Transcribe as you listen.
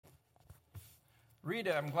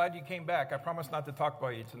Rita, I'm glad you came back. I promise not to talk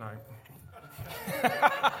about you tonight.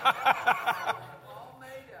 All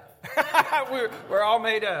made up. We're all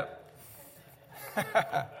made up.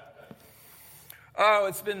 Oh,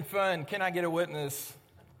 it's been fun. Can I get a witness?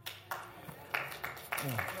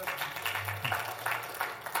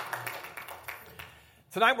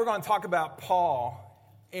 Tonight we're going to talk about Paul.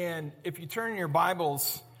 And if you turn your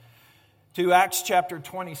Bibles to Acts chapter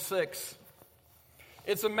 26,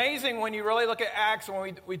 it's amazing when you really look at Acts and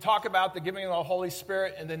when we talk about the giving of the Holy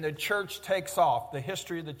Spirit and then the church takes off, the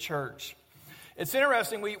history of the church. It's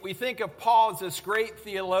interesting, we think of Paul as this great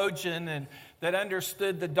theologian and that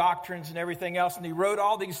understood the doctrines and everything else, and he wrote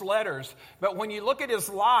all these letters. But when you look at his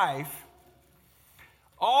life,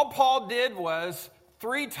 all Paul did was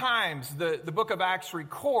 3 times the book of Acts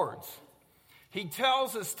records. He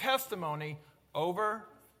tells his testimony over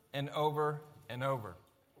and over and over.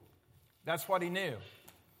 That's what he knew,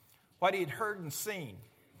 what he had heard and seen,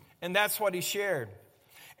 and that's what he shared.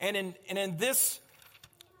 And in this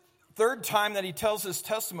third time that he tells his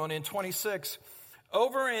testimony in 26,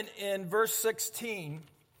 over in verse 16,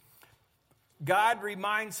 God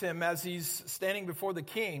reminds him as he's standing before the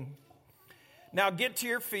king, "Now get to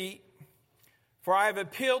your feet, for I have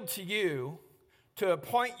appealed to you to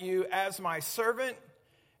appoint you as my servant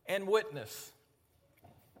and witness.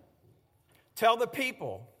 Tell the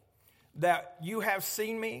people that you have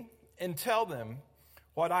seen me, and tell them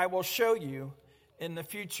what I will show you in the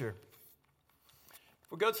future."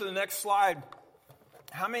 If we go to the next slide,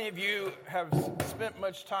 how many of you have spent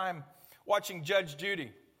much time watching Judge Judy?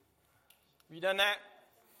 Have you done that?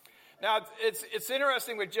 Now, it's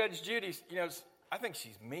interesting with Judge Judy. I think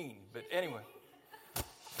she's mean, but anyway.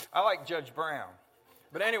 I like Judge Brown.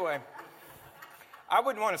 But anyway, I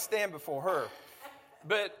wouldn't want to stand before her.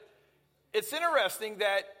 But it's interesting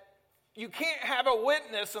that you can't have a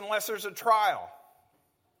witness unless there's a trial.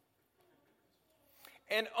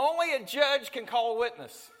 And only a judge can call a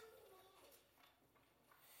witness.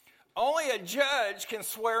 Only a judge can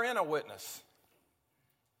swear in a witness.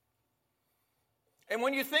 And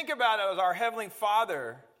when you think about it as our Heavenly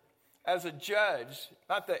Father, as a judge,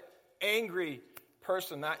 not the angry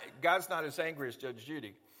person, God's not as angry as Judge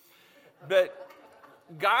Judy, but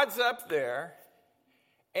God's up there,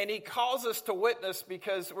 and he calls us to witness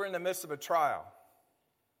because we're in the midst of a trial.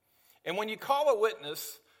 And when you call a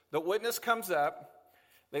witness, the witness comes up,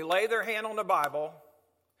 they lay their hand on the Bible,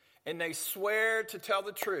 and they swear to tell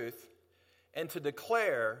the truth and to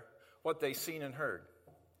declare what they've seen and heard.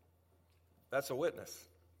 That's a witness.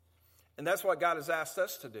 And that's what God has asked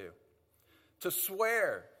us to do. To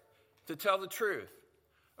swear, to tell the truth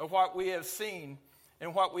of what we have seen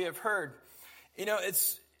and what we have heard.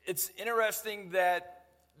 It's interesting that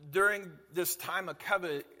during this time of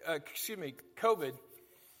COVID,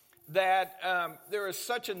 that there is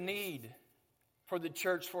such a need for the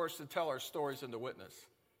church for us to tell our stories and to witness.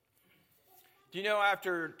 Do you know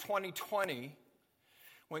after 2020,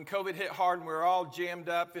 when COVID hit hard and we were all jammed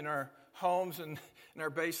up in our homes and in our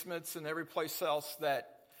basements and every place else,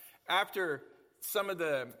 that after some of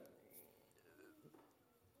the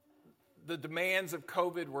demands of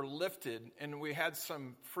COVID were lifted and we had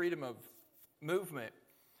some freedom of movement,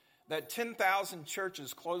 that 10,000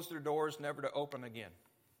 churches closed their doors never to open again.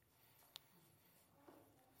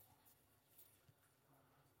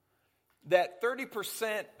 That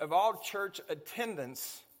 30% of all church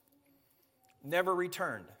attendance never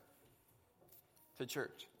returned to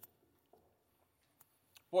church.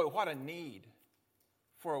 Boy, what a need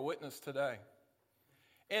for a witness today.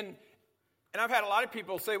 And I've had a lot of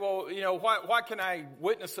people say, well, what can I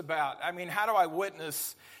witness about? I mean, how do I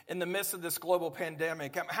witness in the midst of this global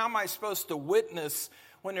pandemic? How am I supposed to witness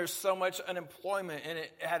when there's so much unemployment and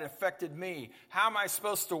it had affected me? How am I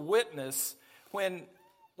supposed to witness when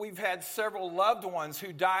we've had several loved ones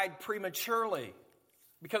who died prematurely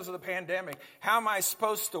because of the pandemic? How am I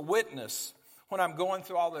supposed to witness when I'm going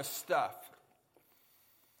through all this stuff?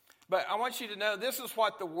 But I want you to know this is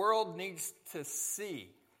what the world needs to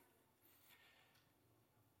see.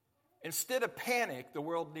 Instead of panic, the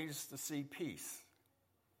world needs to see peace.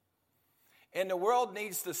 And the world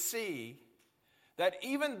needs to see that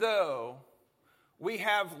even though we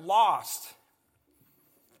have lost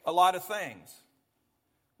a lot of things,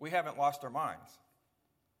 we haven't lost our minds.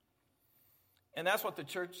 And that's what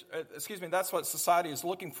that's what society is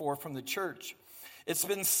looking for from the church. It's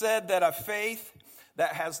been said that a faith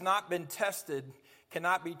that has not been tested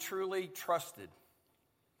cannot be truly trusted.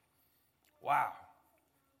 Wow.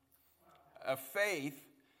 A faith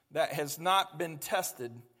that has not been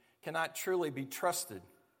tested cannot truly be trusted.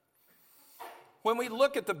 when we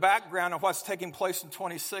look at the background of what's taking place in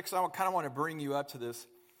 26, I kind of want to bring you up to this.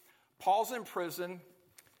 Paul's in prison.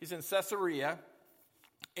 He's in Caesarea.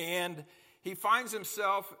 And he finds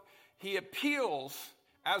himself, he appeals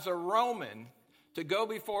as a Roman to go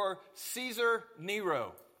before Caesar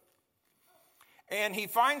Nero. And he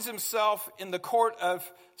finds himself in the court of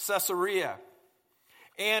Caesarea.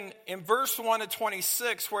 And in verse 1 of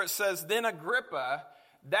 26, where it says, then Agrippa,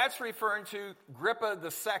 that's referring to Agrippa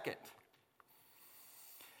II.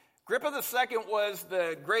 Agrippa II was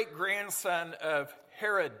the great-grandson of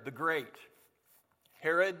Herod the Great.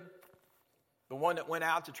 Herod, the one that went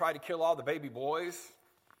out to try to kill all the baby boys,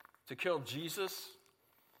 to kill Jesus.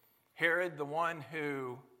 Herod, the one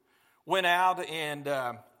who went out and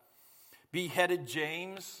beheaded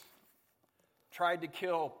James, tried to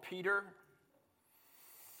kill Peter.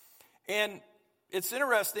 And it's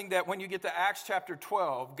interesting that when you get to Acts chapter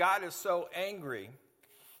 12, God is so angry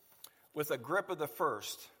with Agrippa I.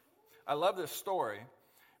 I love this story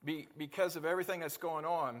because of everything that's going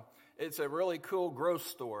on. It's a really cool growth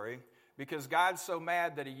story because God's so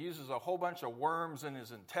mad that he uses a whole bunch of worms in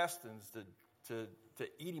his intestines to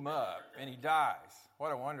eat him up, and he dies.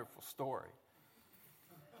 What a wonderful story.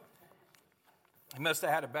 He must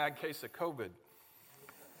have had a bad case of COVID.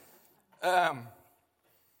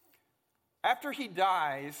 After he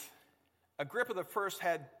dies, Agrippa I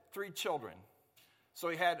had 3 children. So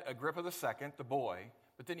he had Agrippa II, the boy,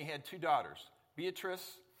 but then he had 2 daughters,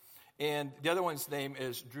 Beatrice, and the other one's name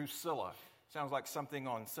is Drusilla. Sounds like something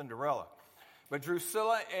on Cinderella. But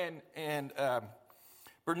Drusilla and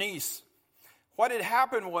Bernice, what had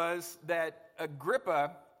happened was that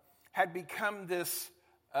Agrippa had become this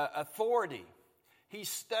authority. He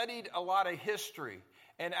studied a lot of history.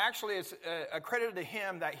 And actually, it's accredited to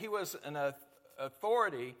him that he was an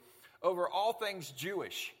authority over all things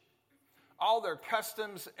Jewish. All their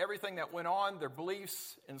customs, everything that went on, their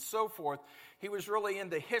beliefs, and so forth. He was really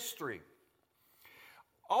into history.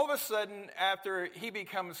 All of a sudden, after he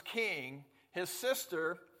becomes king, his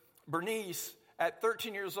sister, Bernice, at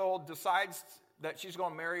 13 years old, decides that she's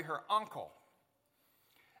going to marry her uncle.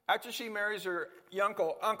 After she marries her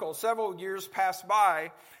uncle, several years pass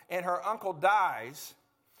by, and her uncle dies.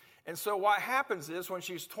 And so what happens is, when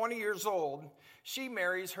she's 20 years old, she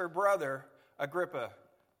marries her brother, Agrippa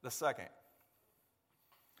II.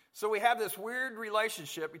 So we have this weird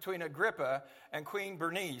relationship between Agrippa and Queen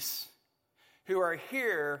Bernice, who are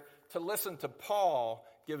here to listen to Paul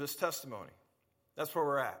give his testimony. That's where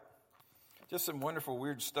we're at. Just some wonderful,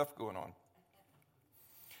 weird stuff going on.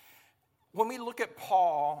 When we look at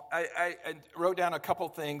Paul, I wrote down a couple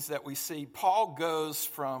things that we see. Paul goes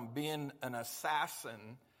from being an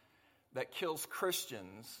assassin that kills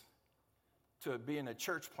Christians to being a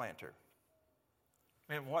church planter.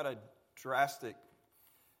 Man, what a drastic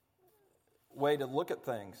way to look at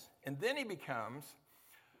things. And then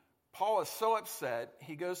Paul is so upset,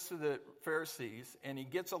 he goes to the Pharisees and he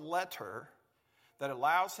gets a letter that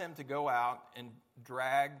allows him to go out and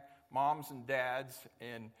drag moms and dads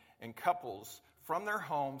and couples from their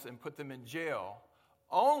homes and put them in jail,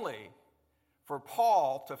 only for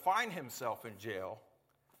Paul to find himself in jail,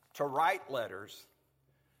 to write letters,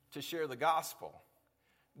 to share the gospel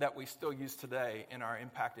that we still use today and are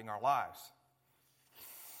impacting our lives.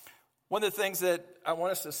 One of the things that I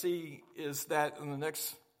want us to see is that in the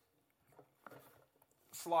next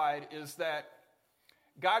slide is that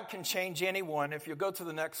God can change anyone. If you go to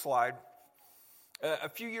the next slide, a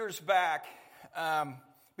few years back,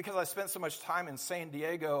 because I spent so much time in San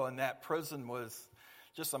Diego and that prison was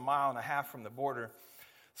just 1.5 miles from the border.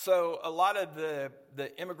 So a lot of the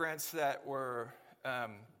immigrants that were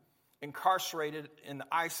incarcerated in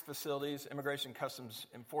ICE facilities, Immigration Customs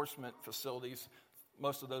Enforcement facilities,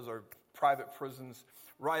 most of those are private prisons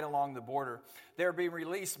right along the border. They're being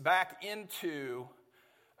released back into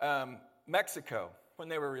Mexico when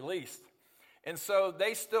they were released. And so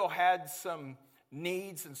they still had some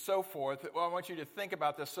needs and so forth. Well, I want you to think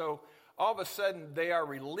about this. So all of a sudden they are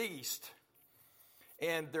released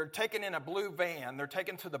and they're taken in a blue van. They're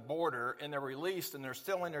taken to the border and they're released and they're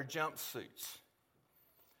still in their jumpsuits.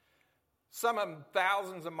 Some of them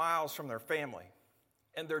thousands of miles from their family,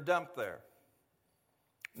 and they're dumped there.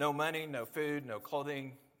 No money, no food, no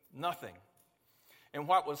clothing, nothing. And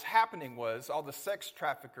what was happening was all the sex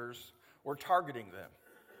traffickers were targeting them.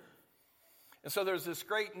 And so there's this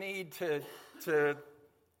great need to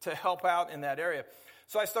help out in that area.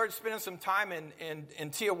 So I started spending some time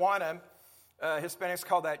in Tijuana. Hispanics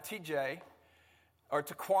call that TJ, or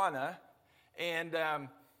Tijuana. And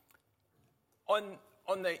on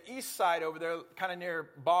on the east side over there, kind of near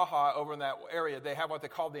Baja, over in that area, they have what they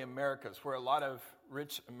call the Americas, where a lot of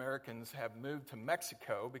rich Americans have moved to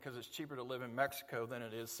Mexico because it's cheaper to live in Mexico than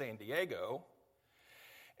it is San Diego.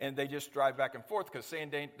 And they just drive back and forth because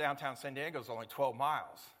downtown San Diego is only 12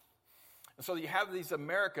 miles. And so you have these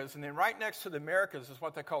Americas, and then right next to the Americas is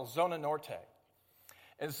what they call Zona Norte.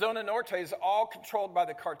 And Zona Norte is all controlled by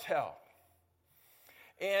the cartel.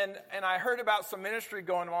 And I heard about some ministry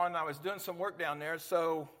going on, and I was doing some work down there.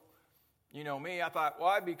 So, you know me, I thought,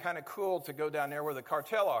 well, it'd be kind of cool to go down there where the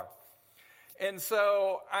cartel are. And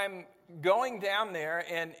so I'm going down there,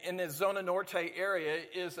 and in the Zona Norte area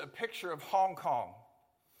is a picture of Hong Kong.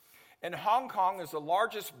 And Hong Kong is the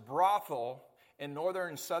largest brothel in northern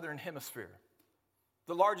and southern hemisphere.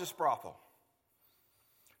 The largest brothel.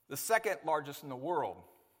 The second largest in the world.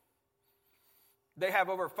 They have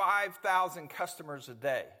over 5,000 customers a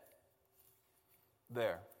day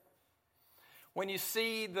there. When you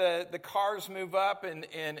see the cars move up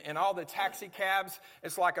and all the taxi cabs,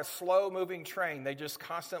 it's like a slow-moving train. They just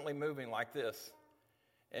constantly moving like this.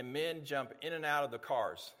 And men jump in and out of the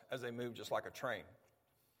cars as they move just like a train.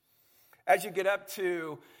 As you get up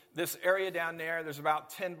to this area down there, there's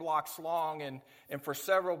about 10 blocks long, and for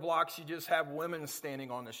several blocks you just have women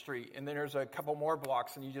standing on the street. And then there's a couple more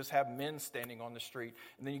blocks and you just have men standing on the street.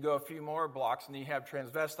 And then you go a few more blocks and you have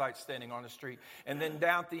transvestites standing on the street. And then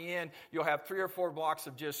down at the end, you'll have 3 or 4 blocks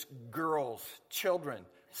of just girls, children,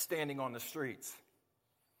 standing on the streets.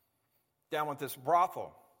 Down with this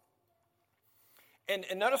brothel. And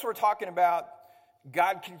notice we're talking about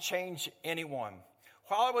God can change anyone.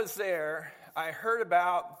 While I was there, I heard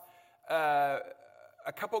about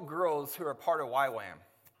a couple girls who are part of YWAM,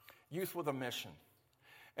 Youth with a Mission.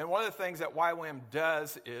 And one of the things that YWAM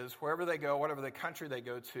does is wherever they go, whatever the country they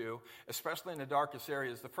go to, especially in the darkest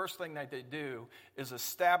areas, the first thing that they do is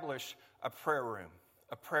establish a prayer room,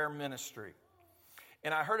 a prayer ministry.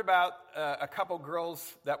 And I heard about a couple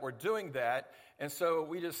girls that were doing that, and so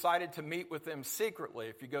we decided to meet with them secretly.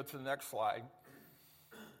 If you go to the next slide.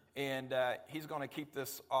 And he's going to keep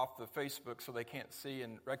this off the Facebook so they can't see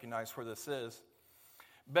and recognize where this is.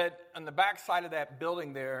 But on the back side of that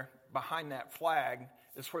building there, behind that flag,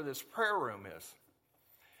 is where this prayer room is.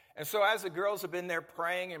 And so as the girls have been there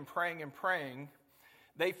praying and praying and praying,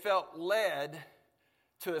 they felt led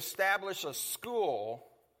to establish a school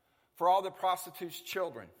for all the prostitutes'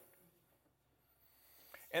 children.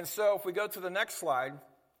 And so if we go to the next slide,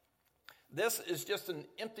 this is just an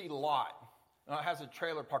empty lot. It has a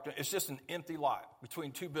trailer parked in it. It's just an empty lot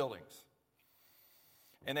between 2 buildings.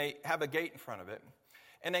 And they have a gate in front of it.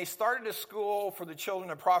 And they started a school for the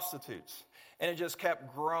children of prostitutes. And it just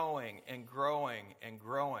kept growing and growing and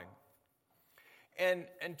growing. And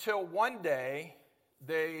until one day,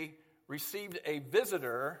 they received a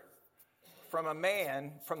visitor from a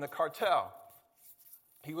man from the cartel.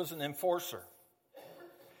 He was an enforcer.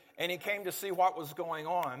 And he came to see what was going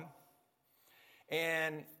on.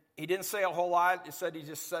 And he didn't say a whole lot. He said he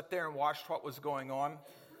just sat there and watched what was going on.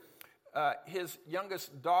 His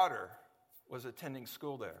youngest daughter was attending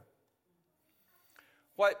school there.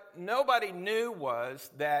 What nobody knew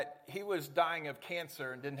was that he was dying of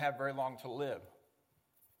cancer and didn't have very long to live.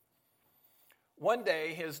 One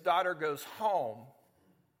day, his daughter goes home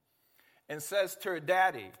and says to her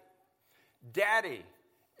daddy, "Daddy,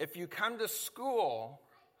 if you come to school,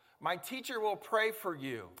 my teacher will pray for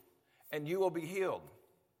you and you will be healed."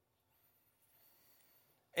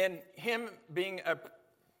 And him being a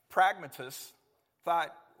pragmatist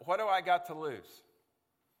thought, what do I got to lose?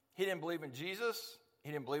 He didn't believe in Jesus.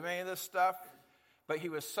 He didn't believe in any of this stuff. But he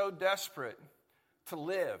was so desperate to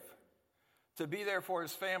live, to be there for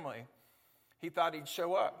his family, he thought he'd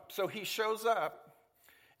show up. So he shows up,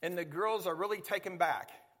 and the girls are really taken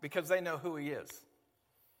back because they know who he is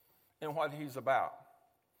and what he's about.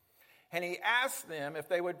 And he asked them if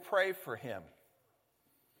they would pray for him.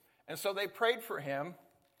 And so they prayed for him.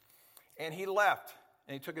 And he left,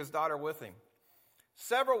 and he took his daughter with him.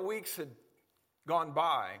 Several weeks had gone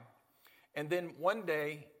by, and then one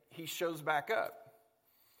day he shows back up.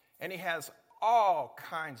 And he has all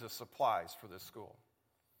kinds of supplies for this school.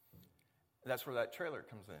 And that's where that trailer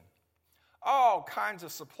comes in. All kinds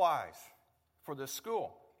of supplies for this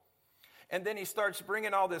school. And then he starts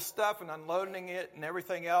bringing all this stuff and unloading it and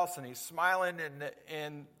everything else, and he's smiling,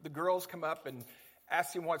 and the girls come up and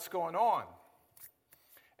ask him what's going on.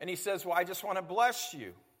 And he says, "Well, I just want to bless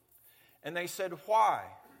you." And they said,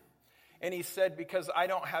 "Why?" And he said, "Because I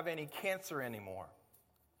don't have any cancer anymore."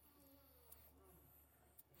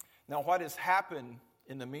 Now, what has happened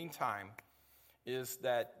in the meantime is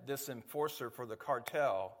that this enforcer for the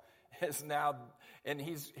cartel is now, and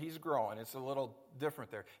he's growing. It's a little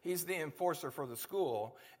different there. He's the enforcer for the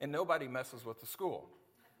school, and nobody messes with the school.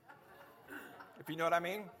 If you know what I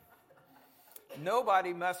mean?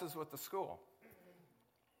 Nobody messes with the school.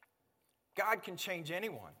 God can change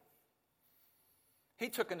anyone. He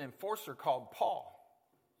took an enforcer called Paul,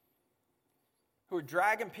 who were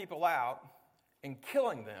dragging people out and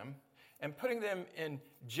killing them and putting them in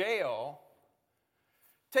jail,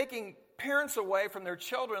 taking parents away from their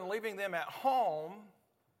children, leaving them at home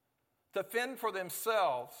to fend for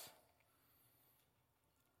themselves.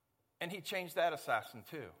 And he changed that assassin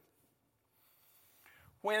too.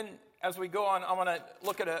 As we go on, I want to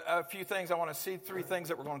look at a few things. I want to see three things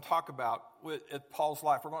that we're going to talk about with Paul's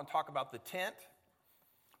life. We're going to talk about the tent,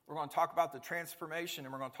 we're going to talk about the transformation,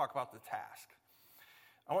 and we're going to talk about the task.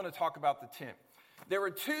 I want to talk about the tent. There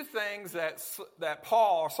were two things that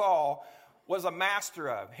Saul was a master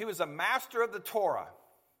of. He was a master of the Torah,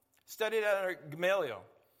 studied under Gamaliel,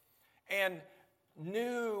 and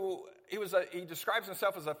he describes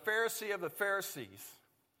himself as a Pharisee of the Pharisees,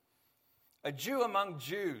 a Jew among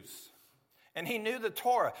Jews, and he knew the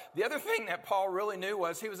Torah. The other thing that Paul really knew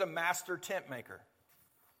was he was a master tent maker,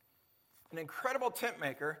 an incredible tent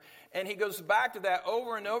maker, and he goes back to that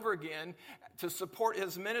over and over again to support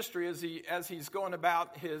his ministry as he's going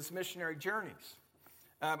about his missionary journeys.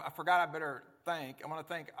 I forgot I want to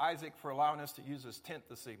thank Isaac for allowing us to use his tent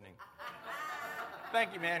this evening.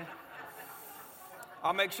 Thank you, man.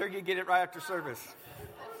 I'll make sure you get it right after service.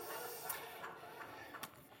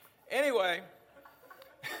 Anyway,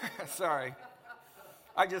 sorry,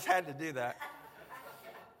 I just had to do that.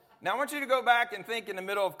 Now, I want you to go back and think in the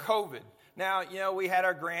middle of COVID. Now, we had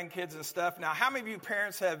our grandkids and stuff. Now, how many of you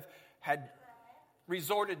parents had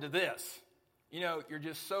resorted to this? You're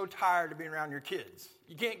just so tired of being around your kids.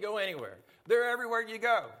 You can't go anywhere. They're everywhere you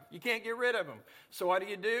go. You can't get rid of them. So what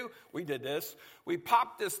do? We did this. We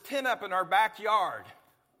popped this tent up in our backyard.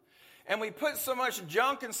 And we put so much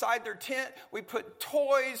junk inside their tent. We put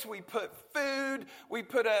toys, we put food, we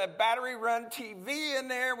put a battery-run TV in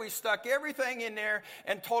there. We stuck everything in there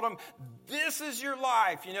and told them, this is your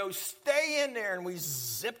life. Stay in there. And we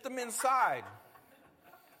zipped them inside.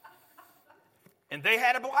 And they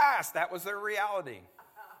had a blast. That was their reality.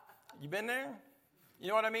 You been there? You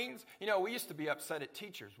know what I mean? We used to be upset at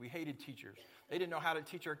teachers. We hated teachers. They didn't know how to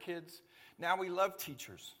teach our kids. Now we love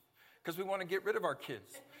teachers because we want to get rid of our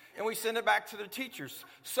kids. And we send it back to the teachers.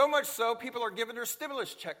 So much so, people are giving their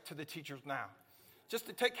stimulus check to the teachers now just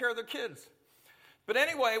to take care of their kids. But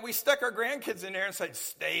anyway, we stuck our grandkids in there and said,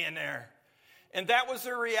 stay in there. And that was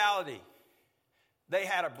their reality. They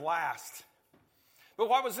had a blast. But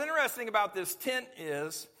what was interesting about this tent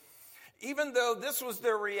is, even though this was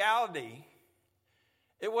their reality,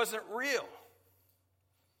 it wasn't real.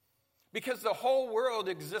 Because the whole world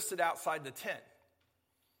existed outside the tent.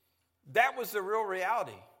 That was the real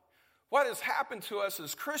reality. What has happened to us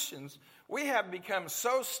as Christians, we have become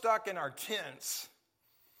so stuck in our tents,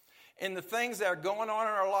 in the things that are going on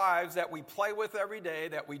in our lives that we play with every day,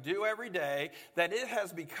 that we do every day, that it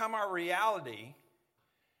has become our reality,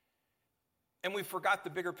 and we forgot the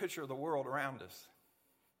bigger picture of the world around us.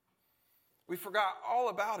 We forgot all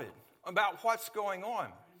about it, about what's going on.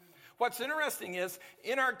 What's interesting is,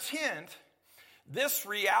 in our tent, this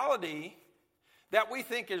reality that we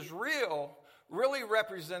think is real really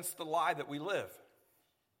represents the lie that we live.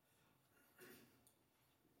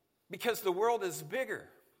 Because the world is bigger.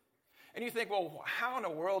 And you think, well, how in the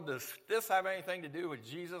world does this have anything to do with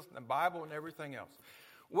Jesus and the Bible and everything else?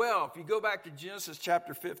 Well, if you go back to Genesis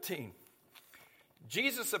chapter 15,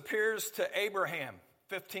 Jesus appears to Abraham,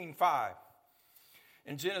 15:5.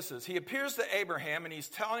 In Genesis, he appears to Abraham and he's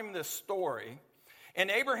telling him this story. And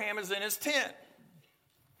Abraham is in his tent.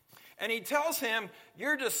 And he tells him,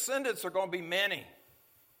 your descendants are going to be many.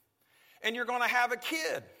 And you're going to have a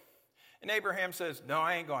kid. And Abraham says, no,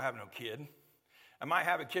 I ain't going to have no kid. I might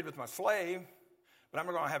have a kid with my slave, but I'm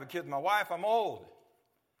not going to have a kid with my wife. I'm old.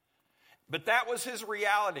 But that was his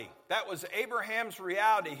reality. That was Abraham's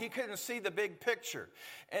reality. He couldn't see the big picture.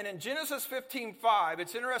 And in Genesis 15:5,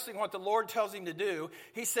 it's interesting what the Lord tells him to do.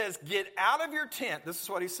 He says, get out of your tent. This is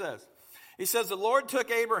what he says. He says, the Lord took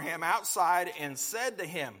Abraham outside and said to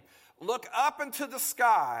him, look up into the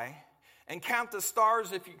sky and count the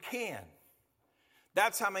stars if you can.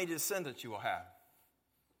 That's how many descendants you will have.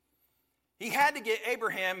 He had to get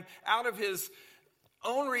Abraham out of his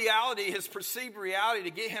own reality, his perceived reality, to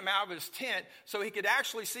get him out of his tent so he could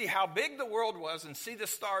actually see how big the world was and see the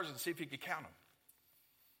stars and see if he could count them.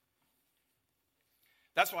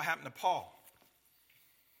 That's what happened to Paul.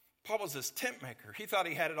 Paul was this tent maker. He thought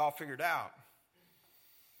he had it all figured out.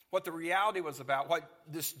 what the reality was about, what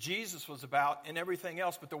this Jesus was about, and everything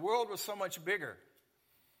else. But the world was so much bigger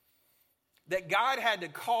that God had to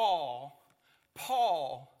call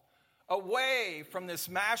Paul away from this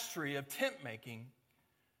mastery of tent making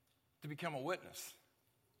to become a witness.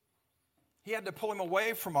 He had to pull him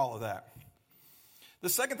away from all of that. The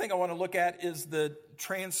second thing I want to look at is the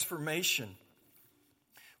transformation.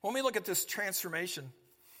 When we look at this transformation,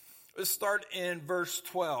 let's start in verse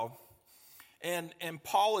 12. And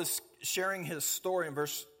Paul is sharing his story in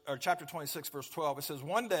chapter 26, verse 12. It says,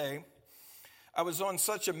 "One day I was on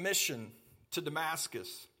such a mission to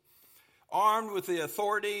Damascus, armed with the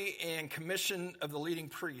authority and commission of the leading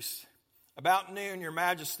priests. About noon, your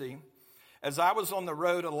majesty, as I was on the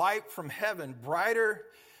road, a light from heaven, brighter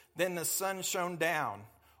than the sun, shone down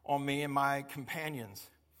on me and my companions.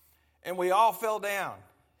 And we all fell down,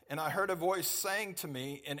 and I heard a voice saying to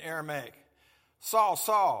me in Aramaic, 'Saul,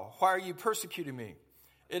 Saul, why are you persecuting me?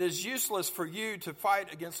 It is useless for you to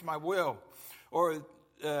fight against my will.'" Or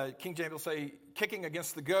King James will say, "kicking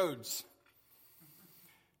against the goads."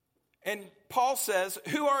 And Paul says,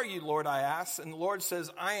 "Who are you, Lord?" I asked. And the Lord says,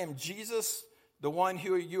 "I am Jesus, the one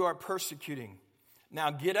who you are persecuting. Now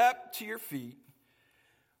get up to your feet,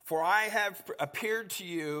 for I have appeared to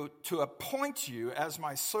you to appoint you as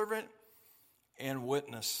my servant and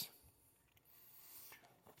witness."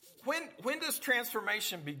 When does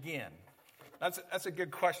transformation begin? That's a good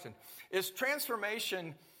question. Is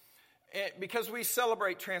transformation, because we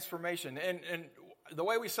celebrate transformation, and the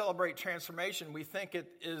way we celebrate transformation, we think it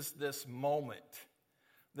is this moment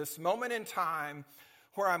in time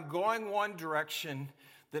where I'm going one direction,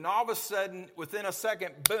 then all of a sudden, within a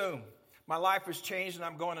second, boom, my life has changed and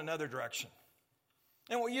I'm going another direction.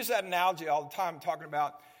 And we use that analogy all the time, talking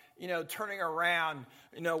about, turning around,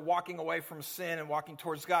 walking away from sin and walking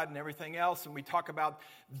towards God and everything else. And we talk about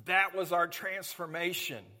that was our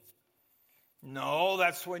transformation. No,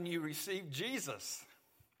 that's when you received Jesus.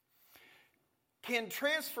 Can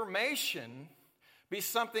transformation be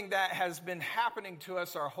something that has been happening to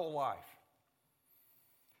us our whole life?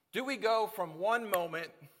 Do we go from one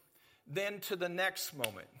moment, then to the next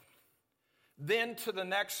moment, then to the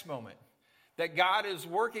next moment, that God is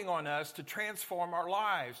working on us to transform our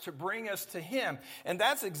lives, to bring us to Him? And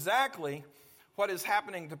that's exactly what is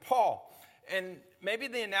happening to Paul. And maybe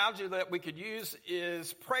the analogy that we could use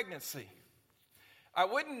is pregnancy.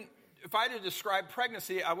 If I had to describe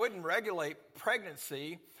pregnancy, I wouldn't regulate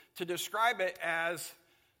pregnancy to describe it as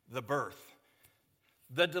the birth,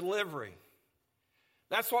 the delivery.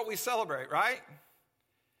 That's what we celebrate, right?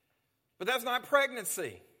 But that's not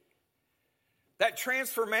pregnancy. That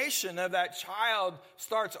transformation of that child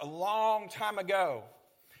starts a long time ago.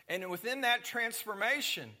 And within that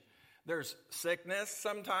transformation, there's sickness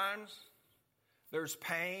sometimes, there's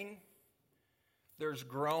pain, there's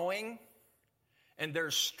growing, and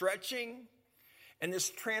there's stretching. And this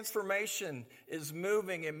transformation is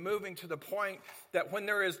moving and moving to the point that when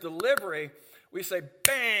there is delivery, we say,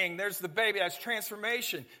 bang, there's the baby. That's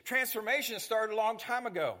transformation. Transformation started a long time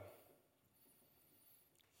ago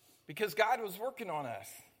because God was working on us.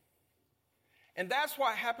 And that's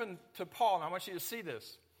what happened to Paul. And I want you to see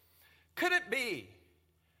this. Could it be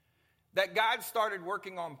that God started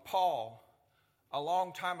working on Paul a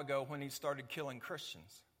long time ago when he started killing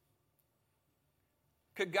Christians?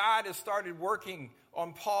 Could God have started working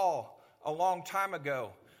on Paul a long time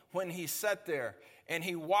ago when he sat there and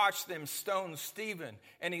he watched them stone Stephen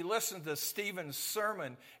and he listened to Stephen's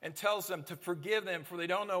sermon and tells them to forgive them for they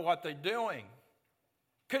don't know what they're doing?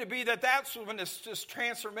 Could it be that that's when this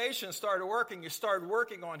transformation started working? You started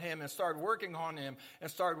working on him and started working on him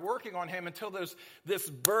and started working on him until there's this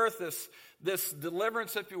birth, this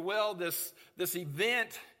deliverance, if you will, this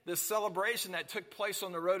event, this celebration that took place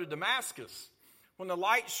on the road to Damascus, when the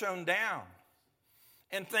light shone down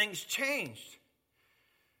and things changed.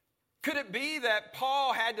 Could it be that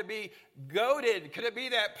Paul had to be goaded? Could it be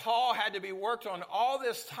that Paul had to be worked on all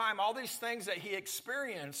this time, all these things that he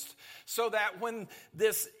experienced, so that when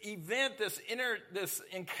this event, this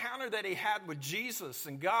encounter that he had with Jesus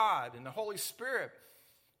and God and the Holy Spirit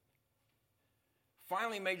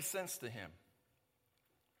finally made sense to him?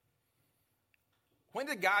 When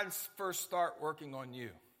did God first start working on you?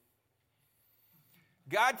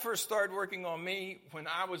 God first started working on me when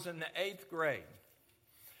I was in the 8th grade.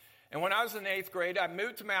 And when I was in the 8th grade, I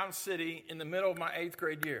moved to Mountain City in the middle of my 8th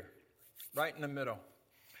grade year, right in the middle.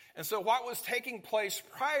 And so what was taking place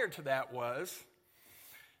prior to that was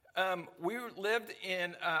we lived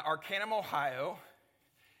in Arcanum, Ohio,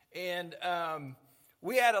 and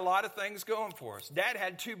we had a lot of things going for us. Dad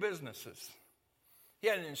had 2 businesses. He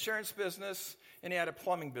had an insurance business, and he had a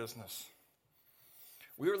plumbing business.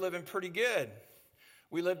 we were living pretty good.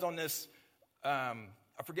 We lived on this, I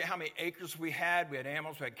forget how many acres we had. We had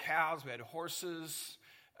animals, we had cows, we had horses.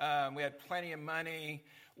 We had plenty of money.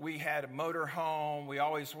 We had a motor home. We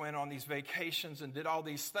always went on these vacations and did all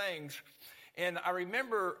these things. And I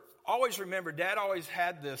always remember, Dad always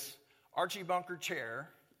had this Archie Bunker chair.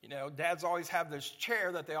 You know, dads always have this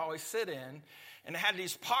chair that they always sit in. And it had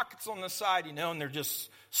these pockets on the side, you know, and they're just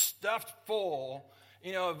stuffed full,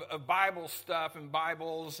 you know, of Bible stuff and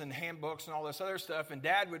Bibles and handbooks and all this other stuff. And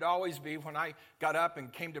Dad would always be, when I got up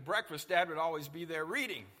and came to breakfast, Dad would always be there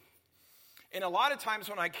reading. And a lot of times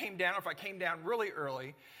when I came down, if I came down really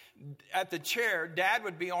early, at the chair, Dad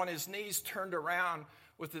would be on his knees turned around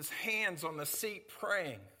with his hands on the seat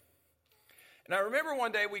praying. And I remember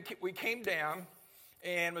one day we came down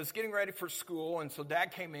and was getting ready for school, and so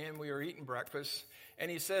Dad came in, we were eating breakfast,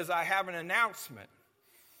 and he says, I have an announcement.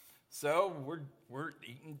 So we're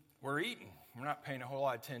eating. We're not paying a whole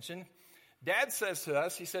lot of attention. Dad says to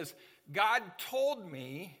us, he says, God told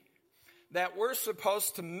me that we're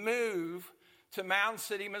supposed to move to Mound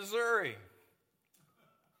City, Missouri.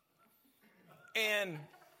 And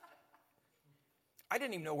I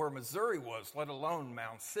didn't even know where Missouri was, let alone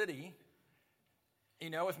Mound City, you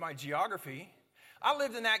know, with my geography. I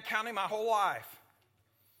lived in that county my whole life.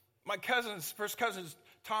 My first cousins,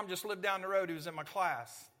 Tom just lived down the road. He was in my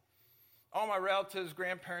class. All my relatives,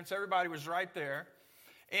 grandparents, everybody was right there.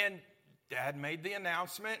 And Dad made the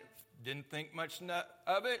announcement, didn't think much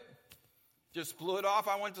of it, just blew it off.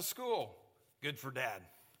 I went to school. Good for Dad.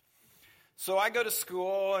 So I go to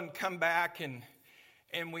school and come back,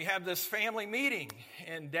 and we have this family meeting,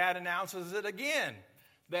 and Dad announces it again,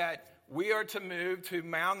 that we are to move to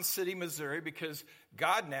Mound City, Missouri, because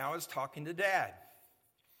God now is talking to Dad.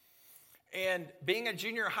 And being a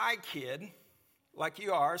junior high kid, like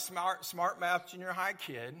you are, smart math junior high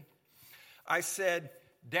kid, I said,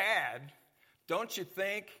 Dad, don't you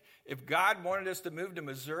think if God wanted us to move to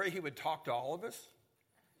Missouri, he would talk to all of us?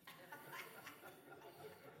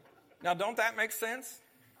 Now, don't that make sense?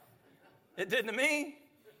 It did to me.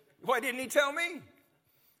 Why didn't he tell me?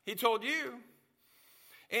 He told you.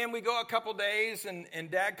 And we go a couple days, and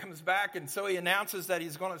Dad comes back, and so he announces that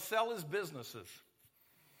he's going to sell his businesses.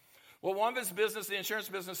 Well, one of his business, the insurance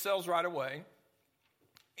business, sells right away.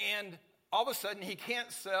 And all of a sudden, he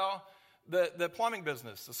can't sell the plumbing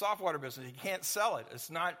business, the soft water business. He can't sell it. It's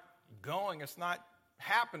not going. It's not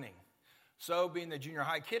happening. So being the junior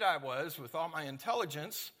high kid I was, with all my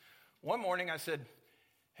intelligence, one morning I said,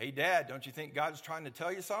 hey, Dad, don't you think God's trying to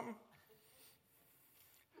tell you something?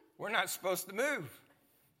 We're not supposed to move.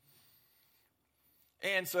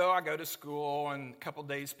 And so I go to school, and a couple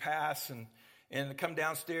days pass, and I come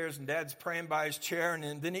downstairs, and Dad's praying by his chair,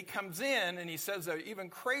 and then he comes in, and he says an even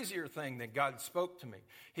crazier thing that God spoke to me.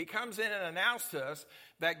 He comes in and announced to us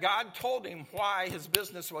that God told him why his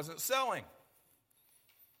business wasn't selling.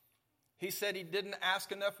 He said he didn't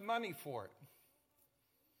ask enough money for it.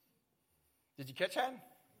 Did you catch that?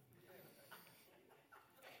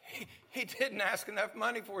 He didn't ask enough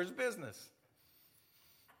money for his business.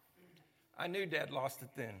 I knew Dad lost it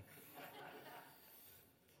then.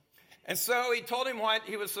 And so he told him what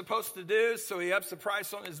he was supposed to do, so he ups the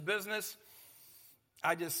price on his business.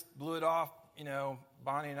 I just blew it off, you know,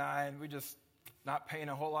 Bonnie and I, and we just not paying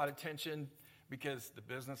a whole lot of attention because the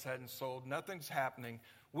business hadn't sold. Nothing's happening.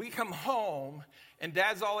 We come home, and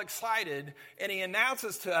Dad's all excited, and he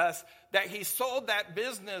announces to us that he sold that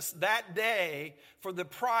business that day for the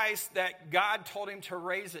price that God told him to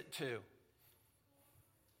raise it to.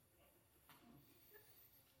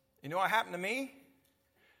 You know what happened to me?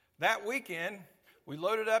 That weekend, we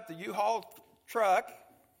loaded up the U-Haul truck,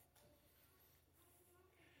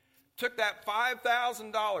 took that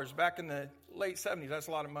 $5,000 back in the late 70s. That's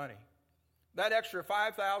a lot of money. That extra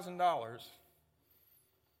 $5,000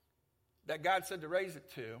 that God said to raise it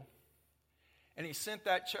to, and he sent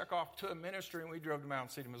that check off to a ministry, and we drove to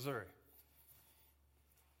Mound City, Missouri.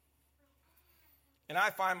 And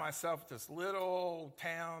I find myself at this little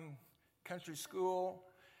town country school,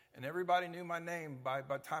 and everybody knew my name by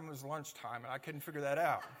the time it was lunchtime, and I couldn't figure that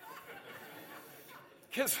out.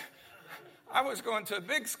 Because I was going to a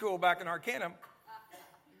big school back in Arcanum.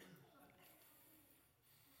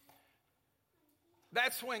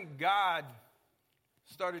 That's when God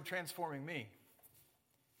started transforming me.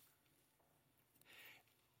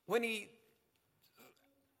 When he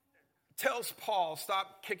tells Paul,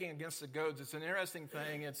 stop kicking against the goads, it's an interesting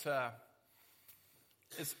thing. It's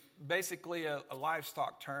basically a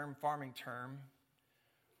livestock term, farming term,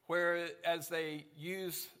 where as they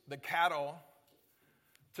use the cattle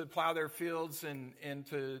to plow their fields and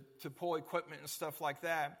to pull equipment and stuff like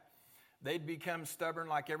that, they'd become stubborn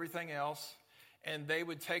like everything else, and they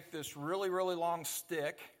would take this really, really long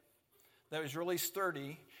stick that was really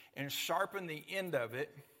sturdy and sharpen the end of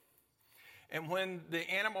it. And when the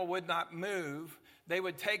animal would not move, they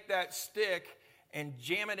would take that stick and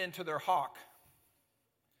jam it into their hock.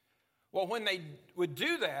 Well, when they would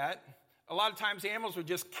do that, a lot of times the animals would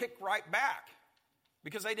just kick right back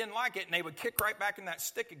because they didn't like it, and they would kick right back in that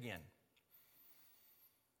stick again.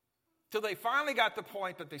 Till they finally got the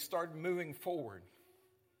point that they started moving forward.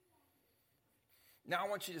 Now I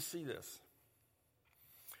want you to see this.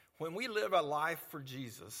 When we live a life for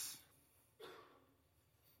Jesus,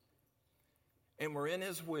 and we're in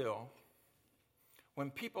His will,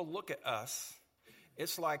 when people look at us,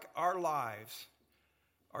 it's like our lives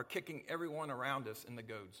are kicking everyone around us in the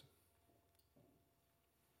goads.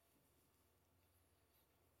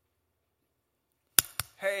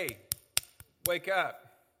 Hey, wake up.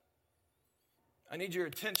 I need your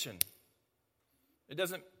attention. It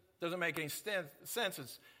doesn't make any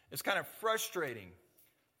sense. It's kind of frustrating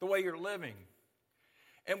the way you're living.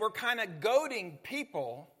 And we're kind of goading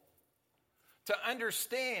people to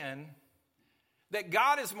understand that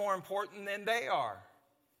God is more important than they are.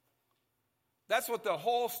 That's what the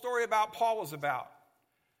whole story about Paul was about.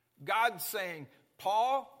 God saying,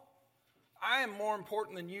 Paul, I am more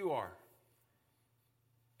important than you are.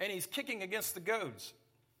 And he's kicking against the goads.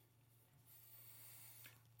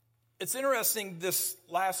 It's interesting, this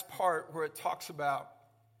last part where it talks about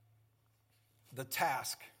the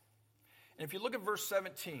task. And if you look at verse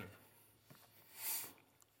 17.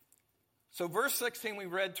 So verse 16 we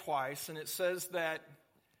read twice, and it says that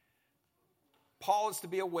Paul is to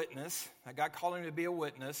be a witness. That God called him to be a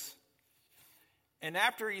witness. And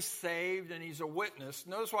after he's saved and he's a witness,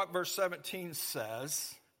 notice what verse 17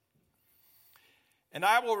 says. And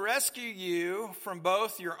I will rescue you from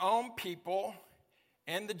both your own people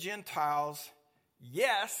and the Gentiles.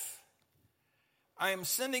 Yes, I am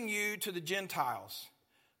sending you to the Gentiles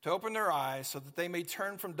to open their eyes so that they may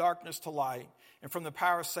turn from darkness to light and from the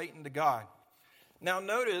power of Satan to God. Now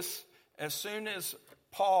notice, as soon as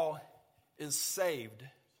Paul is saved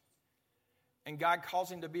and God calls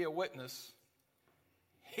him to be a witness,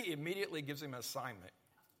 He immediately gives him an assignment.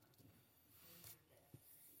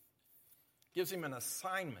 Gives him an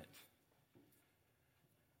assignment.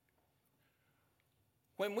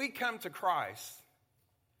 When we come to Christ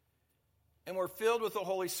and we're filled with the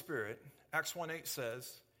Holy Spirit, Acts 1:8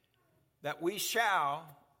 says that we shall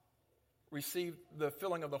receive the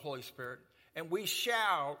filling of the Holy Spirit, and we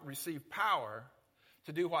shall receive power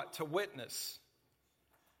to do what? To witness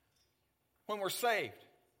when we're saved.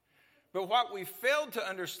 But what we failed to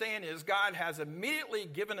understand is God has immediately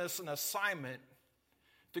given us an assignment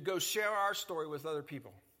to go share our story with other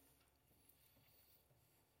people.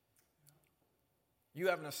 You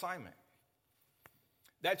have an assignment.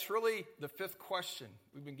 That's really the fifth question.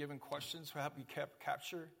 We've been given questions to help you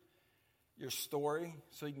capture your story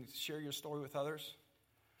so you can share your story with others.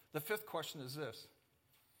 The fifth question is this.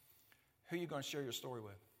 Who are you going to share your story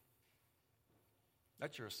with?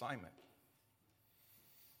 That's your assignment.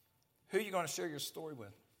 Who are you going to share your story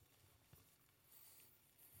with?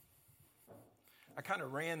 I kind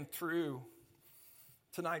of ran through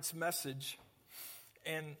tonight's message,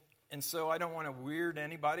 and so I don't want to weird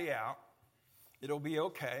anybody out. It'll be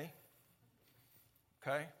okay.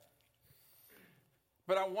 Okay?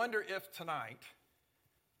 But I wonder if tonight,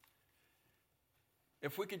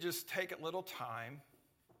 if we could just take a little time,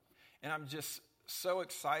 and I'm just so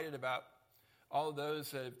excited about all of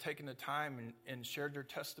those that have taken the time and shared their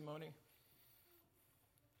testimony.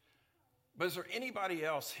 But is there anybody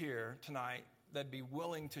else here tonight that'd be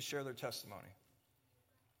willing to share their testimony?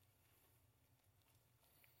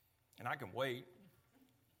 And I can wait.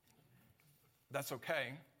 That's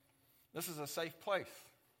okay. This is a safe place.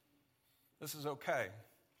 This is okay.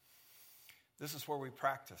 This is where we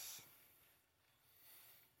practice.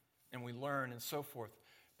 And we learn and so forth.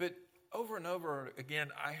 But over and over again,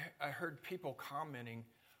 I heard people commenting,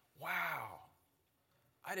 wow,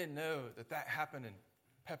 I didn't know that happened in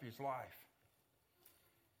Pepe's life.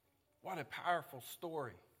 What a powerful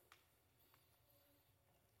story.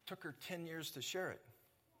 Took her 10 years to share it.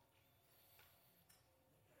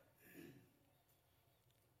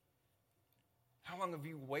 How long have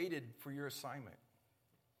you waited for your assignment?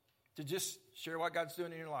 To just share what God's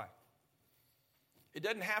doing in your life. It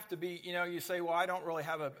doesn't have to be, you say, well, I don't really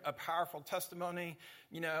have a powerful testimony.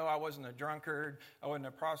 I wasn't a drunkard. I wasn't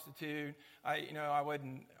a prostitute. I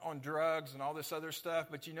wasn't on drugs and all this other stuff.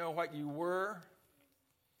 But you know what you were?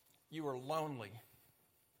 You were lonely.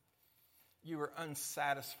 You were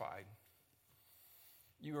unsatisfied.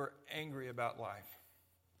 You were angry about life.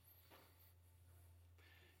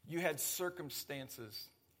 You had circumstances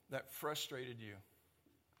that frustrated you.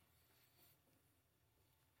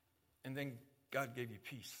 And then God gave you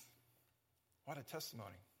peace. What a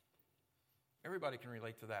testimony. Everybody can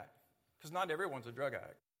relate to that. Because not everyone's a drug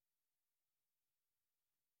addict.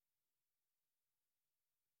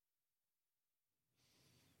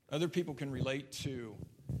 Other people can relate to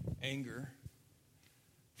anger,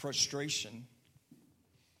 frustration.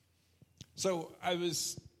 So I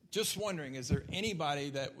was just wondering, is there anybody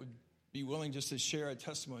that would be willing just to share a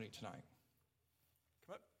testimony tonight?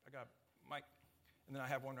 Come up. I got Mike. And then I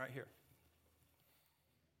have one right here.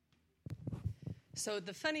 So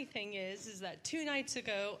the funny thing is that 2 nights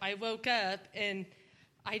ago, I woke up and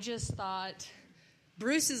I just thought,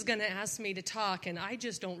 Bruce is going to ask me to talk, and I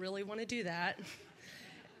just don't really want to do that.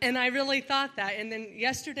 And I really thought that. And then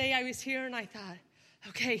yesterday I was here and I thought,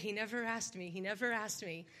 okay, he never asked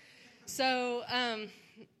me. So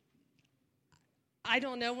I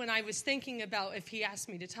don't know, when I was thinking about if he asked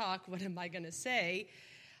me to talk, what am I going to say?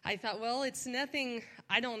 I thought, well, it's nothing,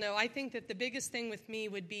 I don't know. I think that the biggest thing with me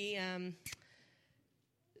would be,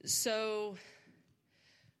 so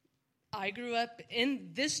I grew up in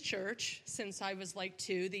this church since I was like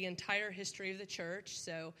 2, the entire history of the church.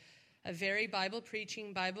 So a very Bible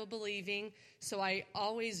preaching, Bible believing. So I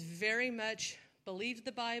always very much believed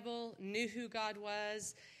the Bible, knew who God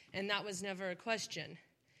was, and that was never a question.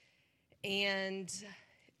 And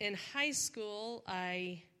in high school,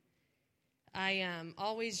 I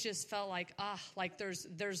always just felt like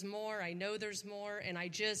there's more. I know there's more, and I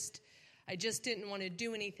just didn't want to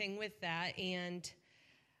do anything with that. And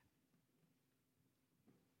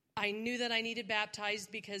I knew that I needed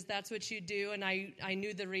baptized because that's what you do, and I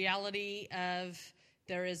knew the reality of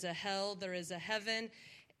there is a hell, there is a heaven,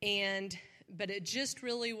 but it just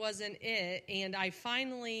really wasn't it. And I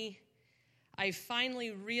finally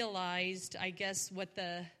realized, I guess, what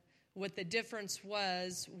the difference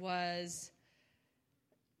was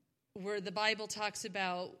where the Bible talks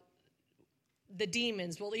about the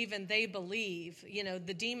demons. Well, even they believe. You know,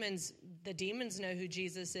 the demons know who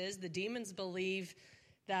Jesus is. The demons believe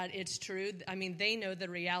that it's true. I mean, they know the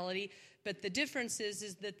reality. But the difference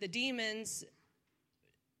is that the demons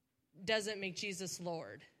doesn't make Jesus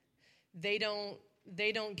Lord. They don't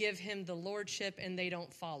give him the lordship, and they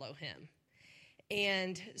don't follow him.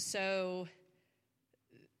 And so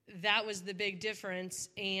that was the big difference.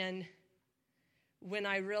 And when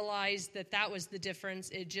I realized that was the difference,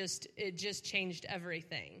 it just changed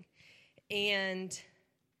everything. And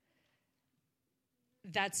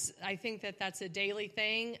I think that's a daily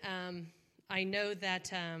thing. I know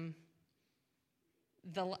that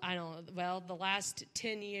the last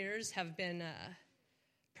 10 years have been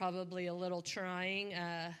probably a little trying.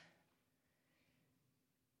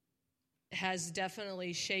 Has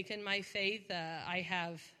definitely shaken my faith. I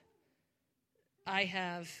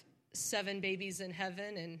have 7 babies in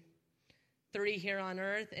heaven and 3 here on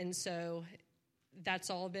earth, and so that's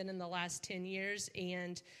all been in the last 10 years.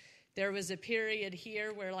 And there was a period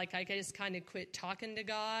here where, like, I just kind of quit talking to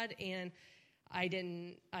God, and I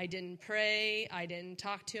didn't pray, I didn't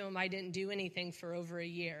talk to him, I didn't do anything for over a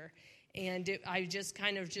year. And I just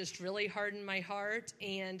kind of really hardened my heart,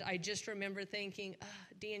 and I just remember thinking,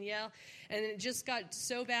 Danielle, and it just got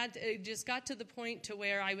so bad, it just got to the point to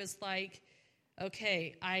where I was like,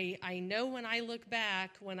 okay, I know when I look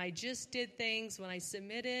back, when I just did things, when I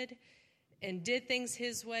submitted and did things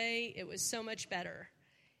his way, it was so much better.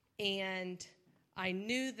 And I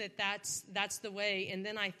knew that's the way. And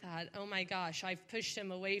then I thought, oh my gosh, I've pushed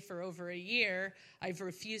him away for over a year. I've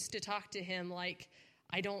refused to talk to him. Like,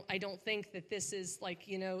 I don't think that this is like,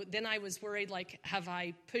 you know, then I was worried, like, have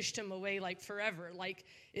I pushed him away like forever? Like,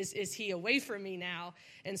 is he away from me now?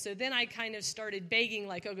 And so then I kind of started begging,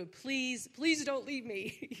 like, okay, please don't leave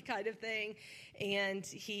me kind of thing. And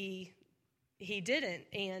he didn't.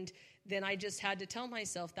 And then I just had to tell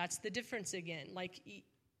myself, that's the difference again. Like,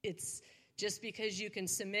 it's just because you can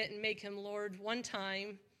submit and make him Lord one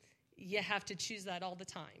time, you have to choose that all the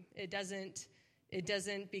time. It doesn't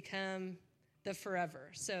become the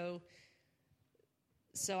forever. So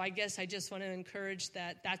I guess I just want to encourage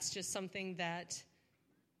that's just something that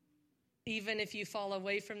even if you fall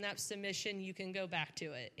away from that submission, you can go back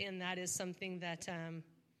to it. And that is something that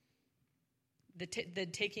the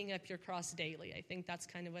taking up your cross daily, I think that's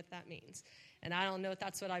kind of what that means. And I don't know if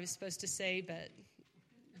that's what I was supposed to say, but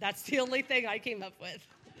that's the only thing I came up with.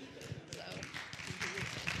 So.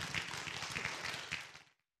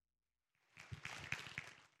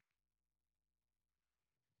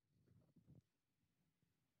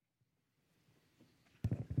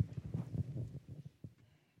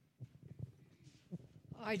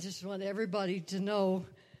 I just want everybody to know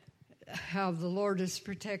how the Lord has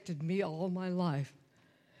protected me all my life.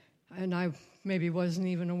 And I maybe wasn't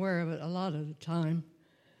even aware of it a lot of the time.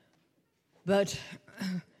 But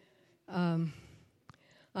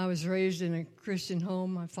I was raised in a Christian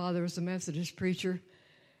home. My father was a Methodist preacher,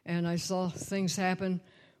 and I saw things happen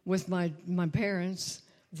with my parents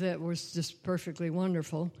that was just perfectly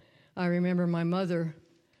wonderful. I remember my mother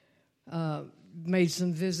made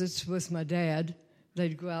some visits with my dad.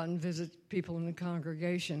 They'd go out and visit people in the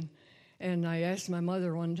congregation. And I asked my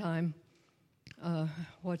mother one time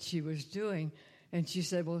what she was doing, and she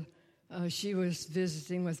said, well, she was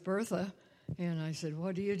visiting with Bertha. And I said,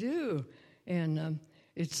 what do you do? And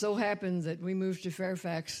it so happened that we moved to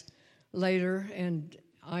Fairfax later, and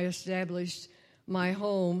I established my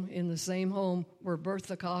home in the same home where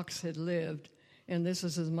Bertha Cox had lived. And this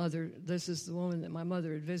is his mother. This is the woman that my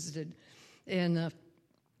mother had visited. And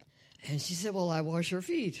she said, well, I wash her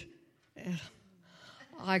feet. And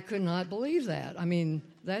I could not believe that. I mean,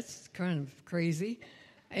 that's kind of crazy.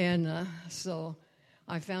 And so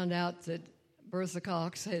I found out that Bertha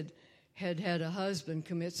Cox had a husband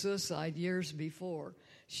commit suicide years before.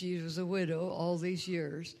 She was a widow all these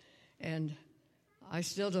years, and I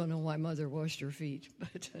still don't know why Mother washed her feet,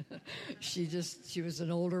 but she was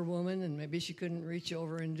an older woman, and maybe she couldn't reach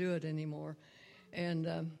over and do it anymore.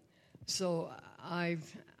 And so I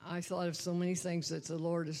thought of so many things that the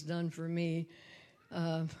Lord has done for me,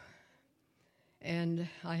 and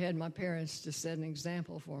I had my parents to set an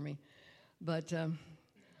example for me. But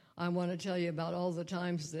I want to tell you about all the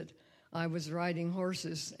times that I was riding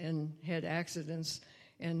horses and had accidents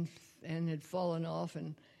and had fallen off,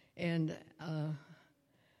 and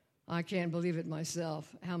I can't believe it myself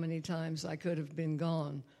how many times I could have been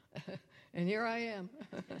gone. And here I am.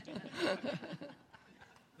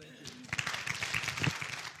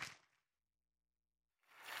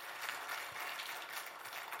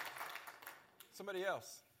 Somebody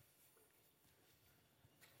else?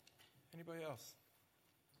 Anybody else?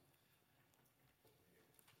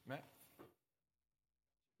 Matt?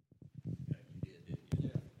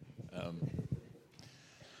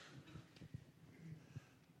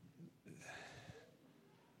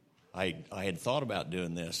 I had thought about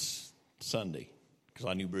doing this Sunday because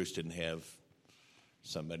I knew Bruce didn't have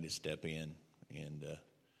somebody to step in, and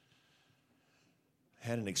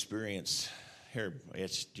had an experience here.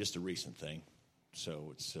 It's just a recent thing, so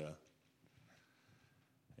it's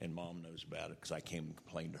and Mom knows about it because I came and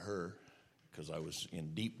complained to her because I was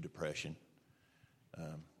in deep depression.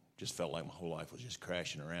 Just felt like my whole life was just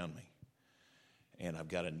crashing around me. And I've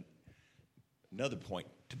got another point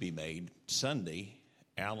to be made. Sunday,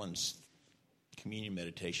 Alan's communion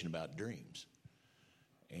meditation about dreams.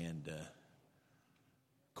 And,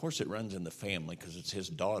 of course, it runs in the family because it's his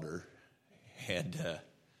daughter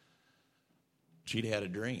she'd had a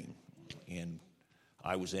dream, and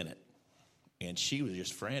I was in it. And she was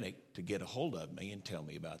just frantic to get a hold of me and tell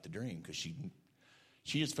me about the dream because she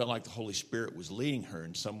just felt like the Holy Spirit was leading her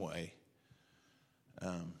in some way,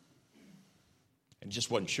 and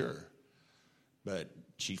just wasn't sure. But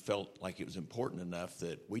she felt like it was important enough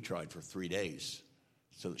that we tried for 3 days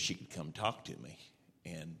so that she could come talk to me.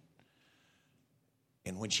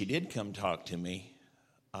 And when she did come talk to me,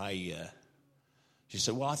 she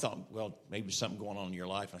said, well, I thought, well, maybe there's something going on in your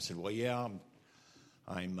life. And I said, well, yeah,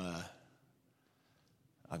 I've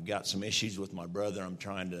got some issues with my brother. I'm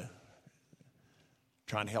trying to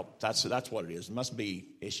help. That's what it is. It must be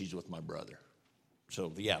issues with my brother.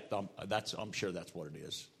 So yeah, I'm sure that's what it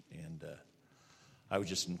is. And I was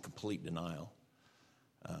just in complete denial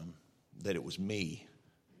that it was me.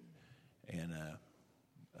 And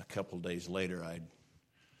a couple of days later,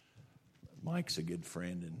 Mike's a good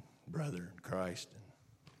friend and brother in Christ, and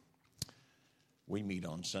we meet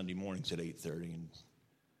on Sunday mornings at 8:30,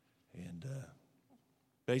 and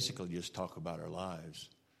basically just talk about our lives.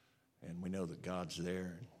 And we know that God's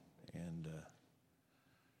there, and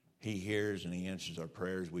He hears and He answers our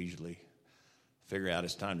prayers. We usually figure out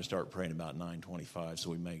it's time to start praying about 9:25, so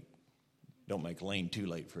we don't make Lane too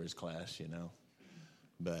late for his class, you know.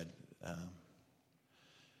 But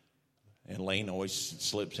and Lane always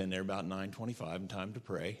slips in there about 9:25 in time to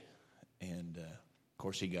pray, and of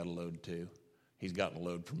course he got a load too. He's gotten a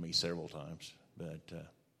load from me several times,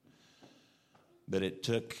 but it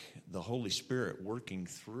took the Holy Spirit working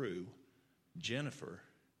through Jennifer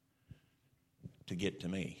to get to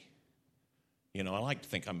me. You know, I like to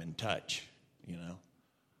think I'm in touch. You know,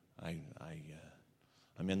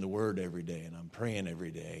 I'm in the Word every day, and I'm praying